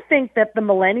do think that the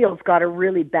millennials got a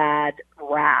really bad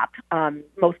rap.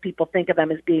 Most people think of them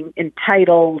as being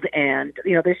entitled, and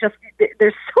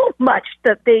there's so much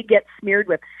that they get smeared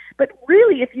with. But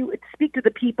really, if you speak to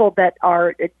the people that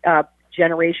are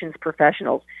generations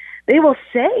professionals, they will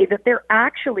say that they're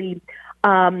actually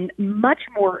much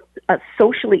more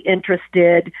socially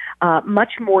interested,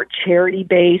 much more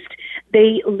charity-based.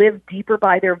 They live deeper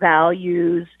by their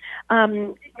values. I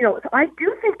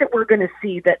do think that we're going to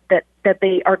see that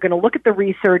they are going to look at the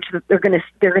research, that they're going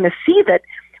to see that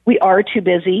we are too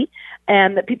busy,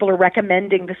 and that people are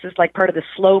recommending this is like part of the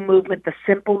slow movement, the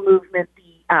simple movement,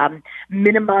 the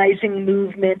minimizing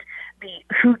movement. The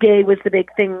hygge was the big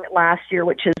thing last year,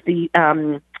 which is the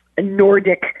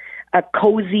Nordic,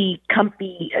 cozy,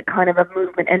 comfy kind of a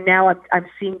movement. And now I'm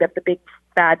seeing that the big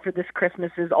fad for this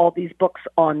Christmas is all these books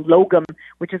on logum,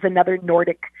 which is another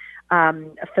Nordic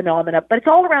phenomena. But it's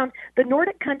all around. The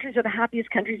Nordic countries are the happiest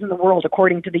countries in the world,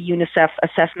 according to the UNICEF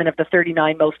assessment of the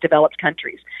 39 most developed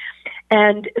countries.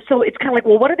 And so it's kind of like,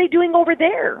 well, what are they doing over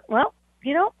there? Well,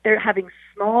 they're having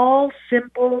small,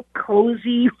 simple,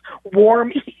 cozy,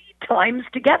 warm times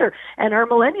together. And our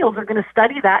millennials are going to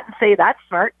study that and say, that's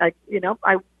smart. I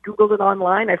Googled it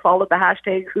online. I followed the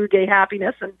hashtag hygge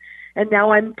happiness, and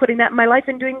now I'm putting that in my life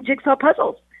and doing jigsaw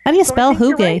puzzles. How do you spell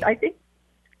hygge? Right. I think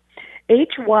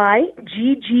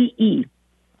Hygge.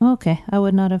 Okay. I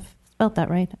would not have spelled that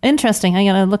right. Interesting. I'm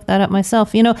going to look that up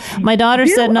myself. My daughter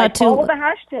said not to. Follow the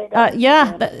hashtag.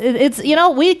 It's,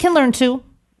 we can learn too.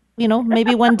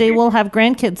 Maybe one day we'll have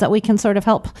grandkids that we can sort of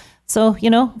help. So,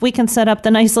 we can set up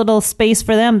the nice little space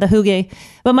for them, the hygge.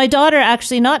 But my daughter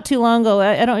actually not too long ago,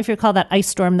 I don't know if you recall that ice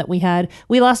storm that we had.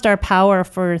 We lost our power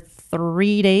for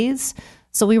 3 days.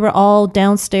 So we were all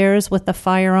downstairs with the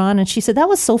fire on. And she said, that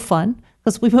was so fun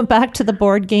because we went back to the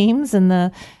board games and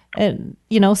the,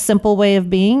 simple way of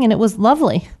being. And it was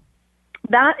lovely.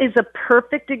 That is a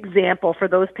perfect example for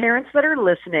those parents that are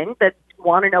listening that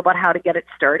want to know about how to get it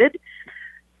started.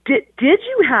 did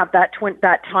you have that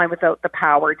time without the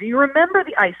power? Do you remember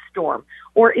the ice storm?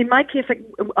 Or in my case,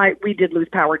 we did lose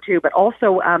power too, but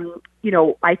also,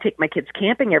 I take my kids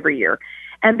camping every year,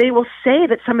 and they will say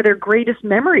that some of their greatest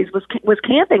memories was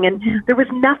camping, and there was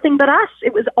nothing but us.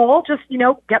 It was all just,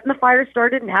 getting the fire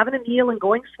started and having a meal and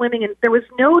going swimming, and there was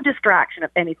no distraction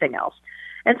of anything else.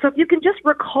 And so if you can just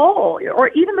recall, or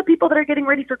even the people that are getting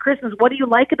ready for Christmas, what do you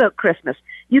like about Christmas?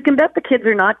 You can bet the kids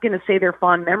are not going to say their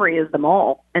fond memory is the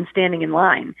mall and standing in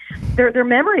line. Their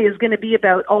memory is going to be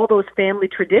about all those family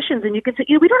traditions. And you can say,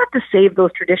 we don't have to save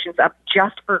those traditions up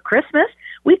just for Christmas.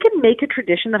 We can make a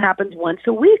tradition that happens once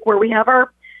a week where we have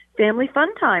our family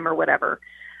fun time or whatever.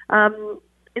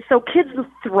 So kids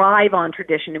thrive on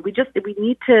tradition, and we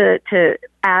need to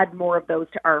add more of those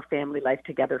to our family life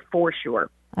together, for sure.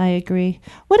 I agree.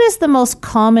 What is the most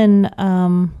common,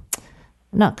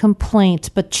 not complaint,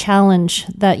 but challenge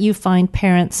that you find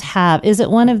parents have? Is it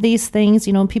one of these things,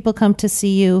 when people come to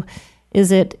see you,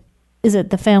 is it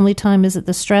the family time? Is it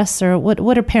the stress? Or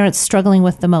what are parents struggling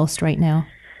with the most right now?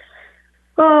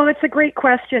 Oh, it's a great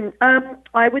question.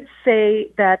 I would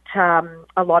say that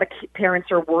a lot of parents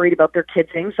are worried about their kids'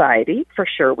 anxiety, for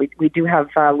sure. We do have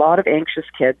a lot of anxious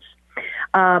kids,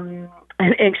 and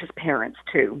anxious parents,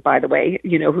 too, by the way,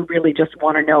 who really just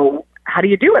want to know, how do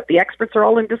you do it? The experts are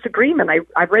all in disagreement.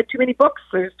 I've read too many books.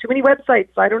 There's too many websites.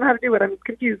 I don't know how to do it. I'm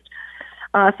confused.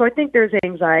 So I think there's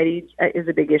anxiety is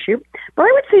a big issue. But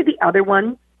I would say the other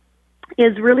one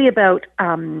is really about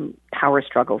power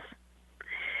struggles.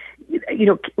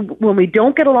 When we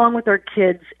don't get along with our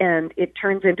kids and it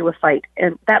turns into a fight,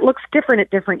 and that looks different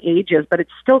at different ages, but it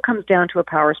still comes down to a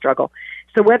power struggle.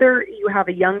 So whether you have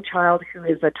a young child who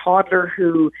is a toddler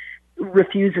who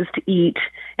refuses to eat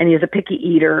and he is a picky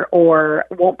eater, or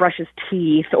won't brush his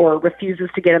teeth, or refuses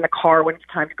to get in the car when it's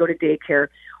time to go to daycare,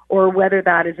 or whether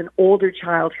that is an older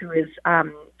child who is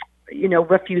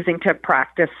refusing to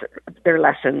practice their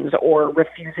lessons, or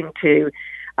refusing to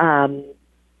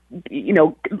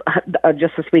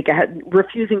just this week I had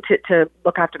refusing to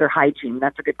look after their hygiene.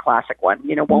 That's a good classic one.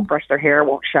 Won't brush their hair,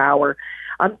 won't shower.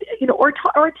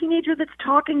 Or a teenager that's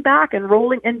talking back and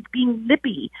rolling and being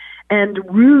nippy and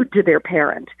rude to their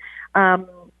parent.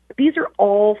 These are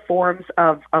all forms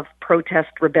of protest,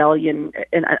 rebellion,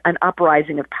 and an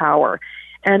uprising of power.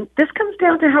 And this comes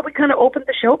down to how we kind of opened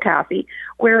the show, Kathy,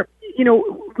 where,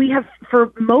 we have,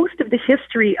 for most of the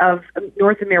history of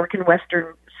North American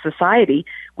Western society,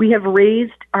 we have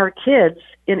raised our kids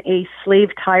in a slave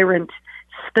tyrant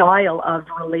style of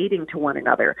relating to one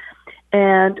another.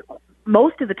 And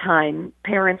most of the time,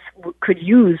 parents could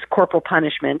use corporal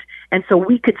punishment, and so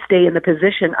we could stay in the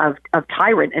position of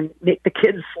tyrant and make the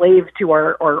kids slaves to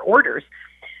our orders.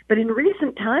 But in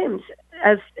recent times,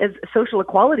 as social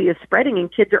equality is spreading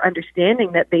and kids are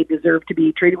understanding that they deserve to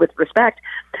be treated with respect,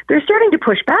 they're starting to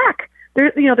push back.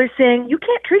 They're saying, you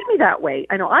can't treat me that way.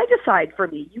 I know I decide for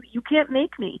me. You can't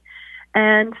make me.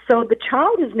 And so the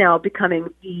child is now becoming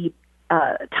the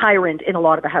tyrant in a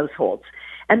lot of the households.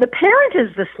 And the parent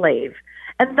is the slave.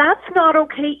 And that's not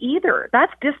okay either.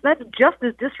 That's just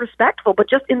as disrespectful, but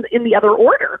just in the other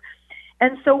order.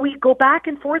 And so we go back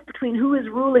and forth between who is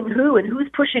ruling who and who's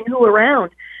pushing who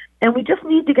around. And we just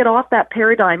need to get off that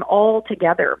paradigm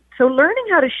altogether. So learning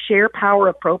how to share power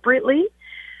appropriately,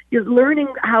 you're learning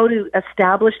how to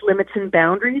establish limits and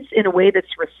boundaries in a way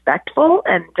that's respectful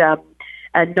and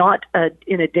not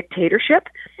in a dictatorship,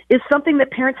 is something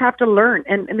that parents have to learn.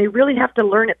 And they really have to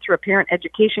learn it through a parent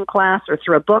education class or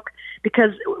through a book,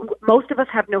 because most of us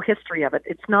have no history of it.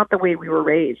 It's not the way we were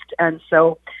raised. And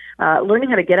so learning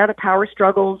how to get out of power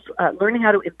struggles, learning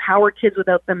how to empower kids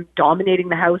without them dominating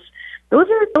the house, those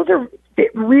are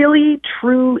really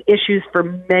true issues for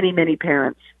many, many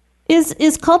parents.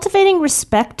 Is cultivating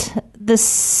respect the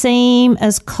same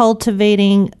as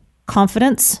cultivating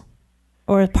confidence,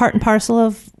 or part and parcel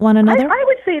of one another? I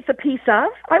would say it's a piece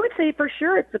of. I would say for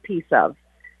sure it's a piece of.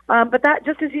 But that,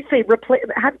 just as you say,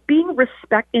 being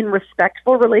in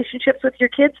respectful relationships with your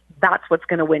kids, that's what's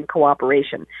going to win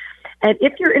cooperation. And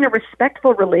if you're in a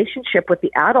respectful relationship with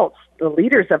the adults, the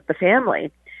leaders of the family,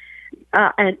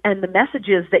 and the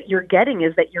messages that you're getting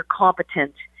is that you're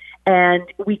competent, and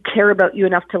we care about you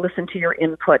enough to listen to your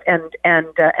input and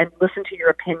listen to your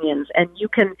opinions, and you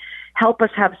can help us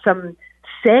have some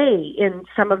say in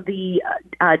some of the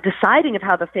deciding of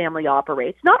how the family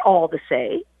operates. Not all the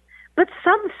say, but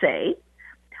some say,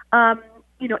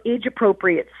 age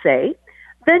appropriate say.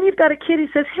 Then you've got a kid who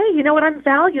says, hey, you know what, I'm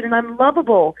valued and I'm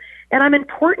lovable and I'm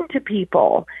important to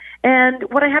people, and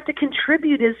what I have to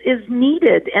contribute is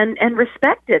needed and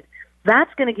respected.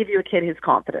 That's going to give you a kid who's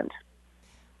confident.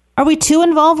 Are we too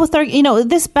involved with our,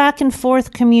 this back and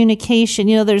forth communication?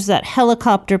 There's that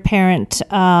helicopter parent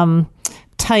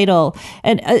title.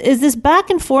 And is this back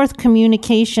and forth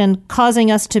communication causing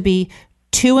us to be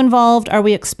too involved? Are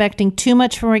we expecting too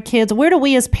much from our kids? Where do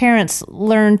we as parents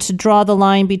learn to draw the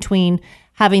line between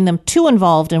having them too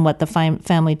involved in what the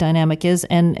family dynamic is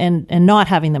and not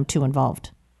having them too involved?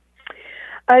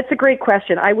 It's a great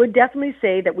question. I would definitely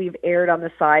say that we've erred on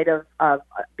the side of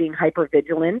being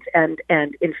hypervigilant and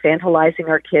infantilizing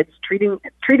our kids,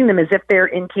 treating them as if they're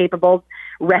incapable,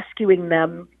 rescuing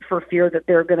them for fear that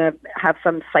they're going to have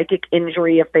some psychic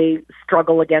injury if they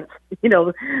struggle against,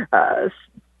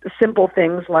 simple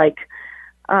things like,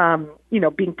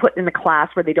 being put in a class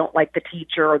where they don't like the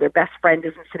teacher or their best friend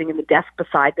isn't sitting in the desk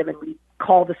beside them, and we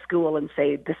call the school and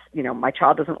say, this, my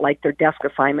child doesn't like their desk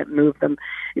assignment, move them.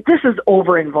 This is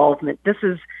over-involvement. This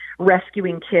is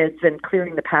rescuing kids and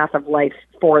clearing the path of life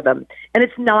for them. And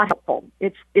it's not helpful.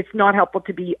 It's not helpful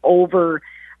to be over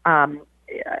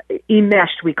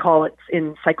enmeshed, we call it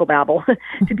in psychobabble,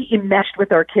 to be enmeshed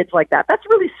with our kids like that. That's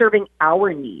really serving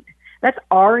our need. That's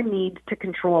our need to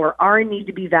control, or our need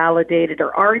to be validated,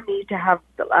 or our need to have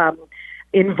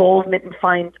involvement and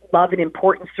find love and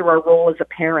importance through our role as a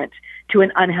parent to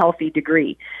an unhealthy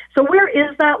degree. So where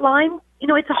is that line?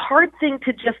 It's a hard thing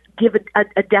to just give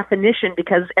a definition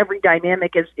because every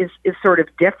dynamic is sort of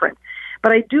different.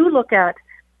 But I do look at,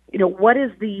 what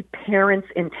is the parent's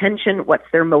intention? What's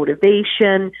their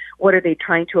motivation? What are they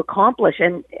trying to accomplish?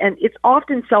 And it's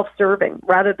often self-serving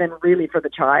rather than really for the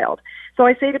child. So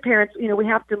I say to parents, we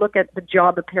have to look at the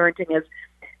job of parenting as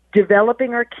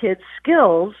developing our kids'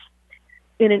 skills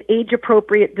in an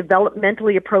age-appropriate,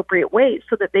 developmentally appropriate way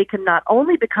so that they can not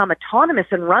only become autonomous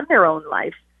and run their own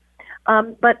life,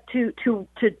 but to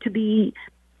be,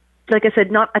 like I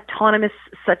said, not autonomous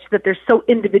such that they're so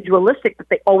individualistic that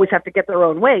they always have to get their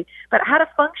own way, but how to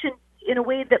function in a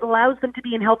way that allows them to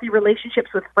be in healthy relationships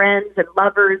with friends and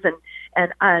lovers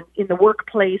and in the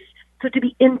workplace. So to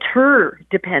be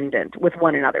interdependent with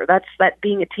one another, that's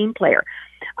being a team player.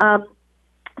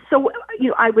 So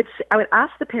I would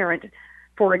ask the parent,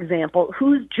 for example,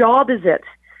 whose job is it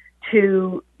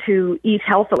to eat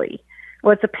healthily?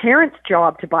 Well, it's a parent's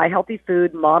job to buy healthy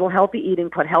food, model healthy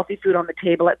eating, put healthy food on the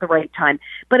table at the right time.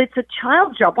 But it's a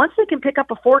child's job. Once they can pick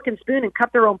up a fork and spoon and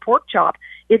cut their own pork chop,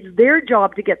 it's their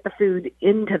job to get the food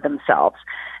into themselves.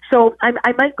 So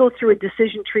I might go through a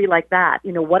decision tree like that.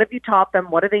 What have you taught them?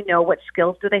 What do they know? What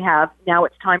skills do they have? Now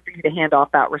it's time for you to hand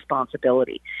off that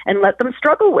responsibility and let them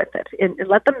struggle with it and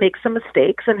let them make some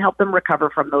mistakes and help them recover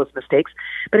from those mistakes.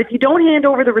 But if you don't hand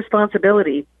over the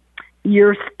responsibility,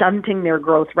 you're stunting their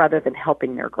growth rather than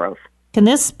helping their growth. Can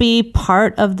this be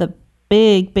part of the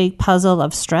big, big puzzle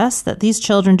of stress that these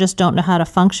children just don't know how to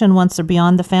function once they're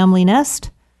beyond the family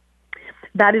nest?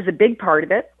 That is a big part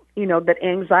of it. That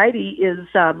anxiety is,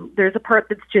 there's a part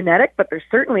that's genetic, but there's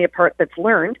certainly a part that's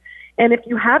learned. And if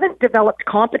you haven't developed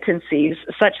competencies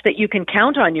such that you can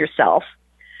count on yourself,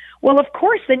 well, of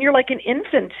course, then you're like an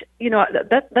infant.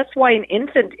 That's why an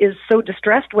infant is so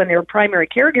distressed when their primary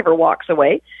caregiver walks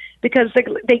away, because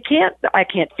I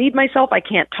can't feed myself, I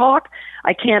can't talk,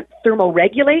 I can't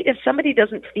thermoregulate. If somebody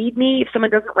doesn't feed me, if someone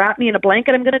doesn't wrap me in a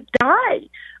blanket, I'm going to die.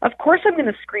 Of course I'm going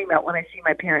to scream out when I see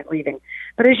my parent leaving.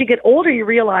 But as you get older, you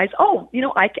realize,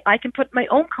 I can put my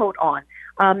own coat on.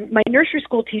 My nursery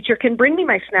school teacher can bring me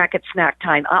my snack at snack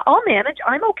time. I'll manage.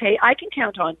 I'm okay. I can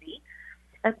count on me.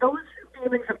 And those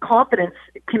feelings of confidence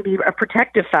can be a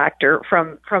protective factor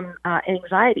from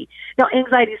anxiety. Now,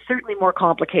 anxiety is certainly more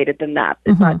complicated than that,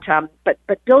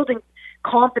 but building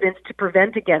confidence to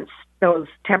prevent against those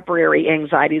temporary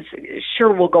anxieties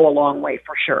sure will go a long way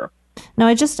for sure. Now,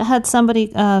 I just had somebody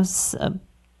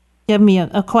give me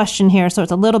a question here, so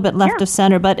it's a little bit left of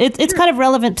center, but it's kind of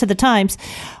relevant to the times.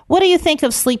 What do you think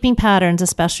of sleeping patterns,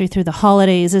 especially through the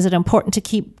holidays? Is it important to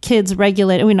keep kids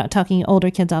regulated? We're not talking older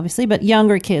kids, obviously, but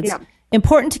younger kids. Yeah.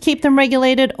 Important to keep them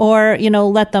regulated, or,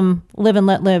 let them live and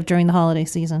let live during the holiday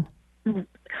season?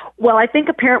 Well, I think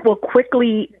a parent will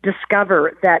quickly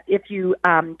discover that if you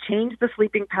change the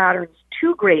sleeping patterns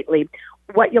too greatly,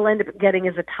 what you'll end up getting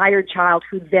is a tired child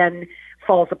who then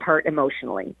falls apart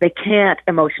emotionally. They can't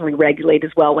emotionally regulate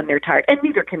as well when they're tired, and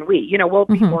neither can we. We'll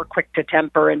be more quick to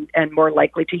temper and more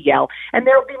likely to yell, and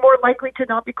they'll be more likely to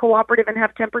not be cooperative and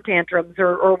have temper tantrums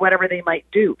or whatever they might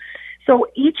do. So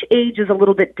each age is a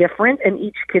little bit different, and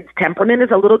each kid's temperament is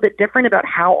a little bit different about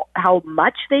how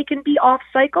much they can be off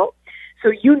cycle. So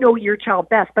your child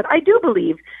best. But I do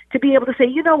believe to be able to say,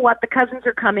 the cousins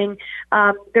are coming.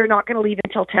 They're not going to leave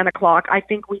until 10 o'clock. I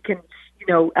think we can,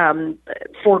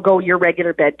 forego your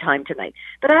regular bedtime tonight.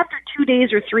 But after 2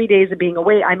 days or 3 days of being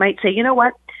away, I might say, you know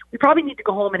what? We probably need to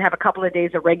go home and have a couple of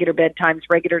days of regular bedtimes,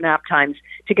 regular nap times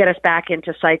to get us back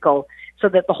into cycle so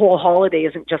that the whole holiday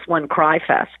isn't just one cry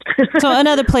fest. So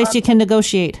another place you can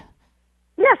negotiate.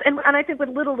 Yes, and I think with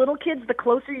little kids, the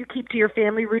closer you keep to your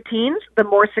family routines, the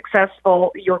more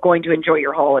successful you're going to enjoy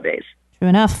your holidays. True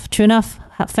enough.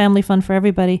 Family fun for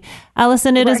everybody.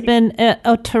 Allison, it has been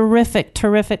a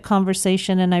terrific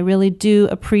conversation, and I really do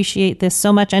appreciate this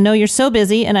so much. I know you're so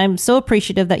busy, and I'm so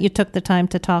appreciative that you took the time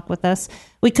to talk with us.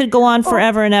 We could go on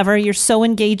forever and ever. You're so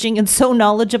engaging and so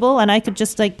knowledgeable, and I could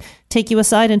just take you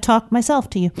aside and talk myself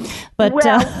to you. But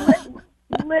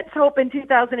let's hope in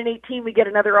 2018 we get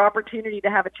another opportunity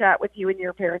to have a chat with you and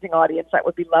your parenting audience. That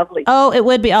would be lovely. Oh, it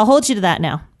would be. I'll hold you to that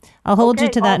now. Hold you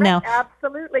to that now.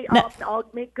 Absolutely. I'll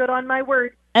make good on my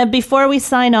word. And before we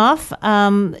sign off,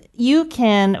 you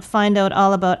can find out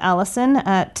all about Allison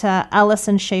at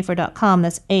AllisonSchafer.com.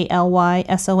 That's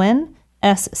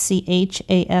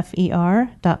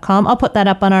AllisonSchafer.com. I'll put that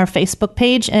up on our Facebook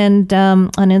page and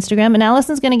on Instagram. And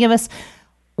Allison's going to give us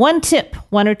one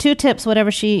or two tips,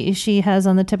 whatever she has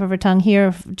on the tip of her tongue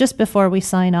here, just before we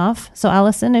sign off. So,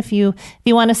 Allison, if you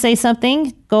want to say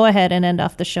something, go ahead and end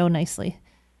off the show nicely.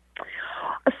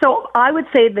 So I would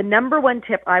say the number one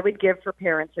tip I would give for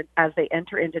parents as they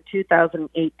enter into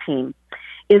 2018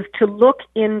 is to look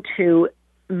into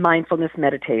mindfulness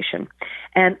meditation.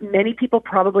 And many people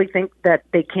probably think that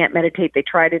they can't meditate. They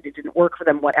tried it. It didn't work for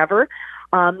them, whatever.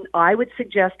 I would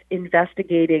suggest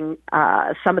investigating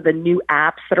some of the new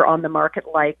apps that are on the market,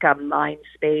 like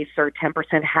Mindspace or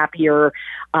 10% Happier.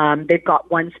 They've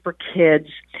got ones for kids.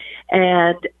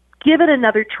 And give it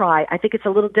another try. I think it's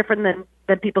a little different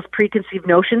than people's preconceived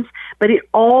notions, but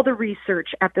all the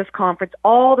research at this conference,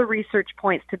 all the research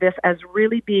points to this as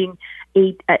really being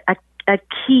a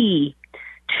key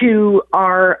to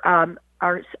our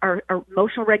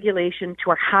emotional regulation,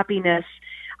 to our happiness,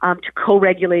 to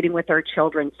co-regulating with our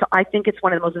children. So I think it's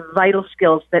one of the most vital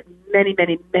skills that many,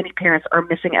 many, many parents are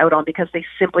missing out on because they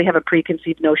simply have a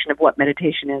preconceived notion of what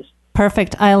meditation is.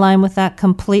 Perfect. I align with that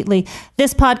completely.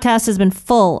 This podcast has been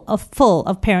full of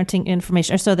parenting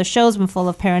information. So the show's been full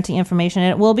of parenting information, and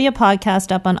it will be a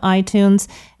podcast up on iTunes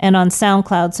and on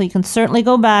SoundCloud. So you can certainly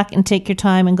go back and take your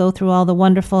time and go through all the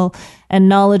wonderful and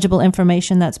knowledgeable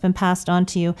information that's been passed on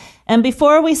to you. And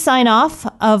before we sign off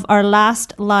of our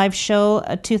last live show,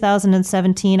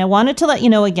 2017, I wanted to let you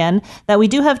know again that we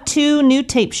do have 2 new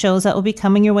tape shows that will be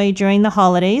coming your way during the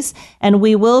holidays. And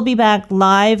we will be back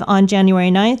live on January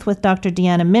 9th with Dr.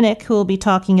 Deanna Minnick, who will be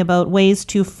talking about ways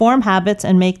to form habits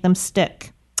and make them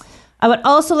stick. I would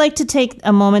also like to take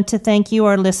a moment to thank you,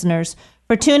 our listeners,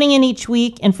 for tuning in each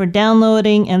week and for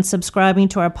downloading and subscribing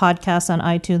to our podcasts on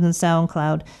iTunes and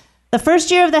SoundCloud. The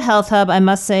first year of the Health Hub, I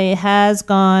must say, has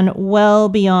gone well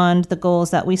beyond the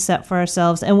goals that we set for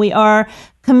ourselves, and we are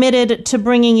committed to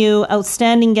bringing you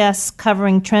outstanding guests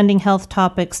covering trending health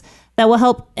topics that will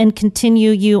help and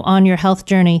continue you on your health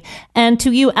journey. And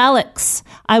to you, Alex,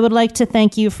 I would like to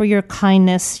thank you for your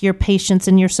kindness, your patience,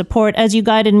 and your support as you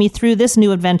guided me through this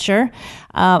new adventure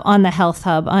on the Health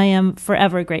Hub. I am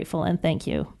forever grateful and thank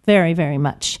you very, very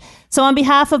much. So on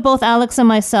behalf of both Alex and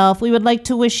myself, we would like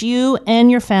to wish you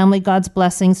and your family God's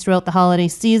blessings throughout the holiday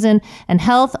season and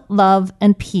health, love,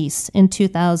 and peace in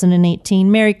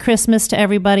 2018. Merry Christmas to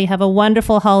everybody. Have a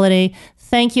wonderful holiday.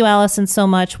 Thank you, Allison, so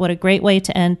much. What a great way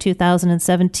to end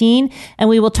 2017. And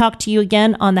we will talk to you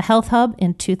again on the Health Hub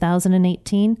in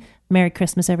 2018. Merry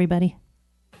Christmas, everybody.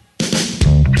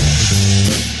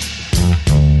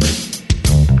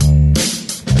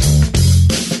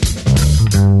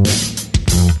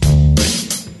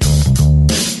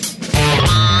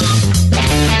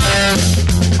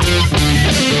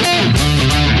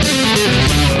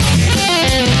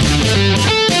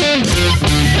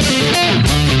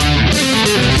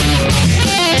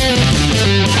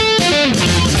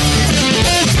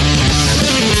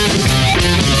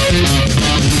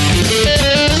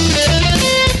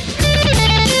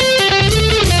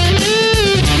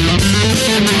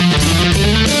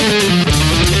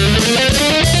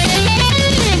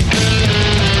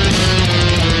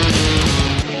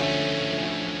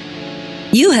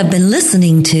 You have been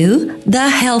listening to The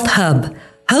Health Hub,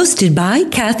 hosted by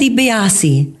Kathy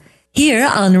Biasi, here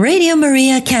on Radio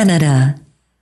Maria Canada.